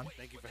coming on.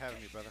 Thank you for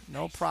having me, brother.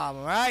 No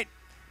problem. All right.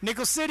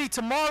 Nickel City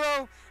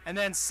tomorrow, and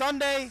then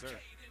Sunday,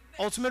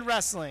 Ultimate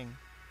Wrestling.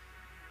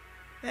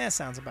 Yeah,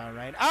 sounds about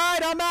right. All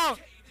right, I'm out.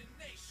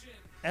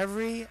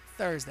 Every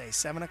Thursday,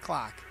 7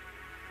 o'clock.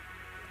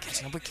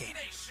 Catching up with Katie.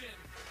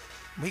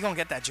 We gonna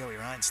get that Joey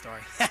Ryan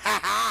story.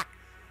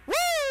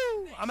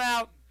 Woo! I'm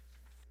out.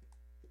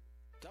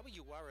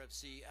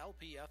 WRFC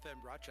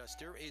LP-FM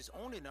Rochester is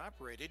owned and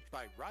operated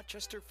by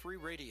Rochester Free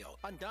Radio,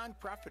 a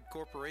non-profit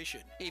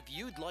corporation. If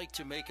you'd like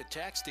to make a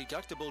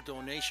tax-deductible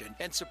donation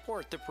and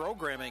support the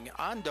programming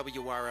on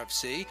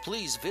WRFC,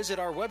 please visit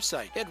our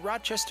website at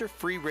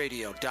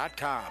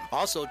rochesterfreeradio.com.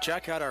 Also,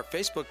 check out our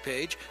Facebook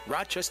page,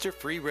 Rochester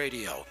Free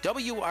Radio,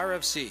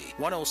 WRFC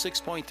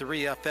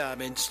 106.3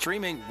 FM, and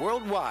streaming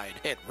worldwide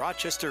at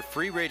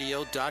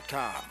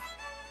rochesterfreeradio.com.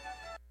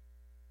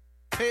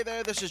 Hey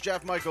there, this is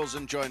Jeff Michaels,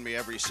 and join me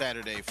every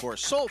Saturday for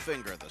Soul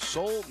Finger, the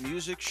Soul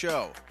Music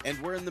Show. And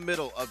we're in the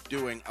middle of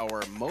doing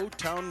our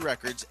Motown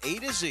Records A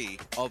to Z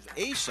of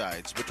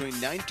A-sides between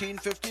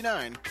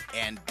 1959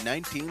 and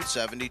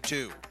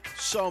 1972.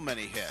 So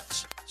many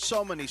hits,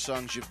 so many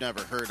songs you've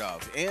never heard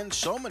of, and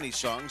so many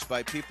songs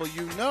by people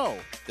you know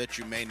that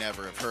you may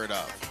never have heard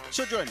of.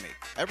 So join me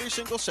every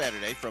single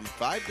Saturday from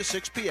 5 to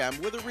 6 p.m.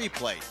 with a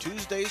replay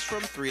Tuesdays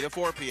from 3 to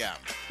 4 p.m.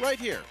 right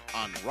here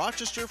on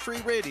Rochester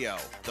Free Radio,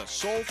 the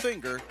Soul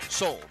Finger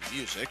Soul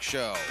Music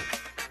Show.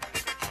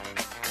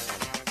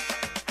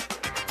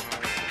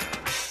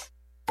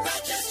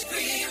 Rochester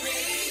Free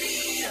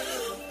Radio,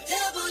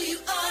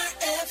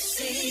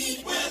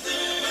 WRFC weather.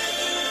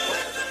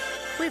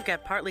 We've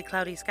got partly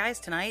cloudy skies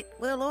tonight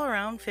with a low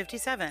around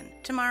 57.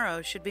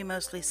 Tomorrow should be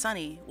mostly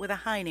sunny with a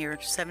high near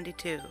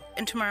 72.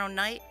 And tomorrow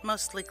night,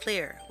 mostly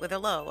clear with a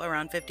low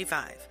around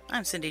 55.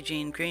 I'm Cindy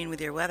Jean Green with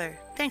your weather.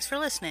 Thanks for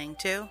listening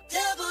to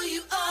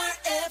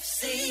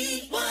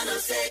WRFC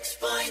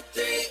 106.3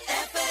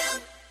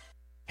 FM.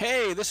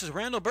 Hey, this is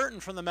Randall Burton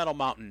from the Metal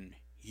Mountain.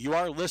 You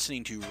are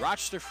listening to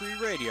Rochester Free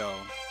Radio,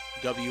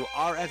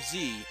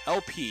 WRFZ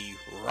LP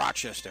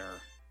Rochester.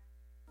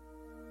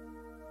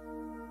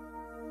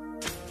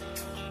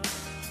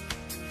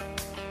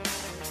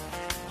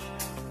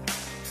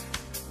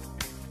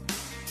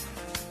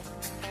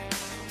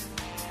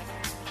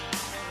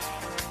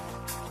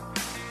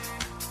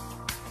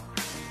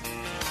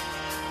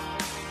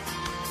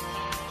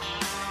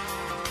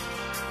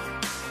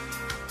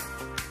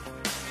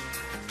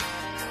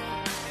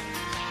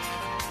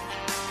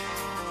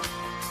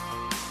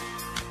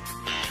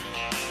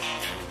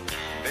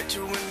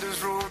 Your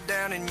windows roll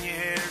down and your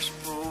hair's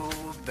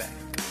pulled back.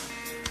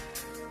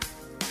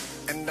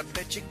 And I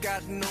bet you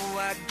got no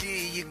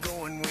idea you're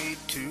going way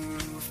too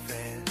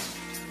fast.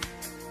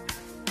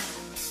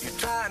 You're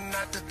trying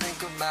not to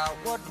think about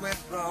what went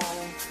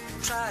wrong.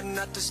 You're trying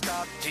not to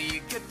stop till you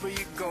get where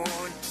you're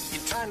going.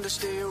 You're trying to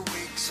stay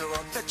awake, so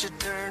I bet you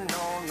turn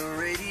on the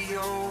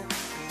radio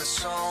and the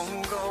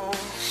song goes,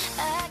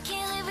 I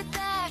can't live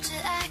without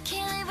you, I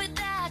can't live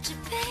without you,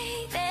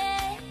 baby.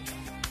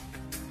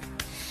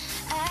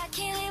 I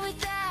can't live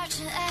without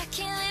you, I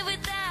can't live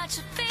without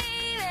you, baby,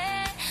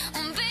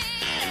 baby.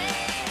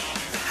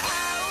 The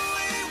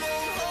highway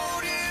won't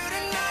hold you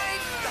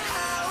tonight. The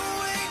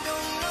highway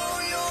don't know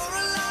you're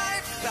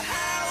alive. The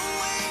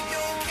highway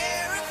don't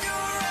care if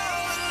you're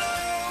all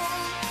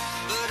alone.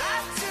 But I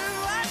do.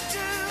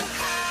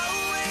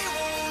 Highway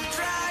won't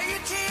dry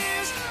your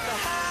tears. The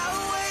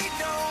highway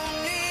don't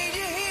need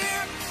you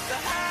here. The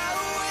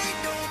highway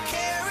don't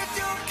care if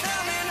you're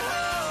coming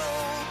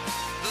home.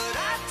 But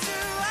I do.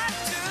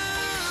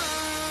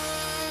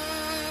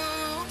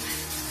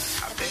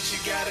 I bet you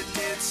got a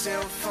dead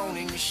cell phone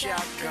in your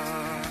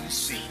shotgun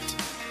seat.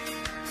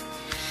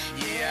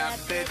 Yeah, I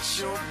bet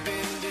you're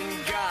bending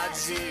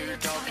God's ear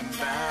talking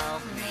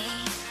about me.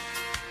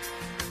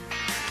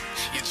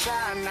 You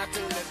try not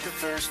to let the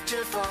first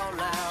tear fall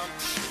out.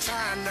 You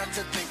try not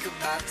to think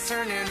about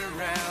turning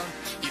around.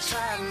 You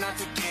try not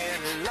to get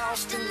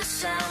lost in the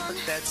sound.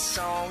 But that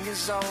song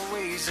is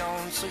always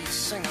on, so you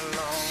sing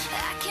along.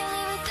 I can't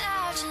live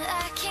without you,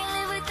 I can't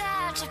live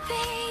without you,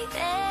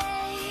 baby.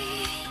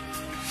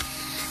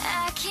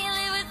 I can't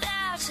live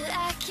without you,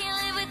 I can't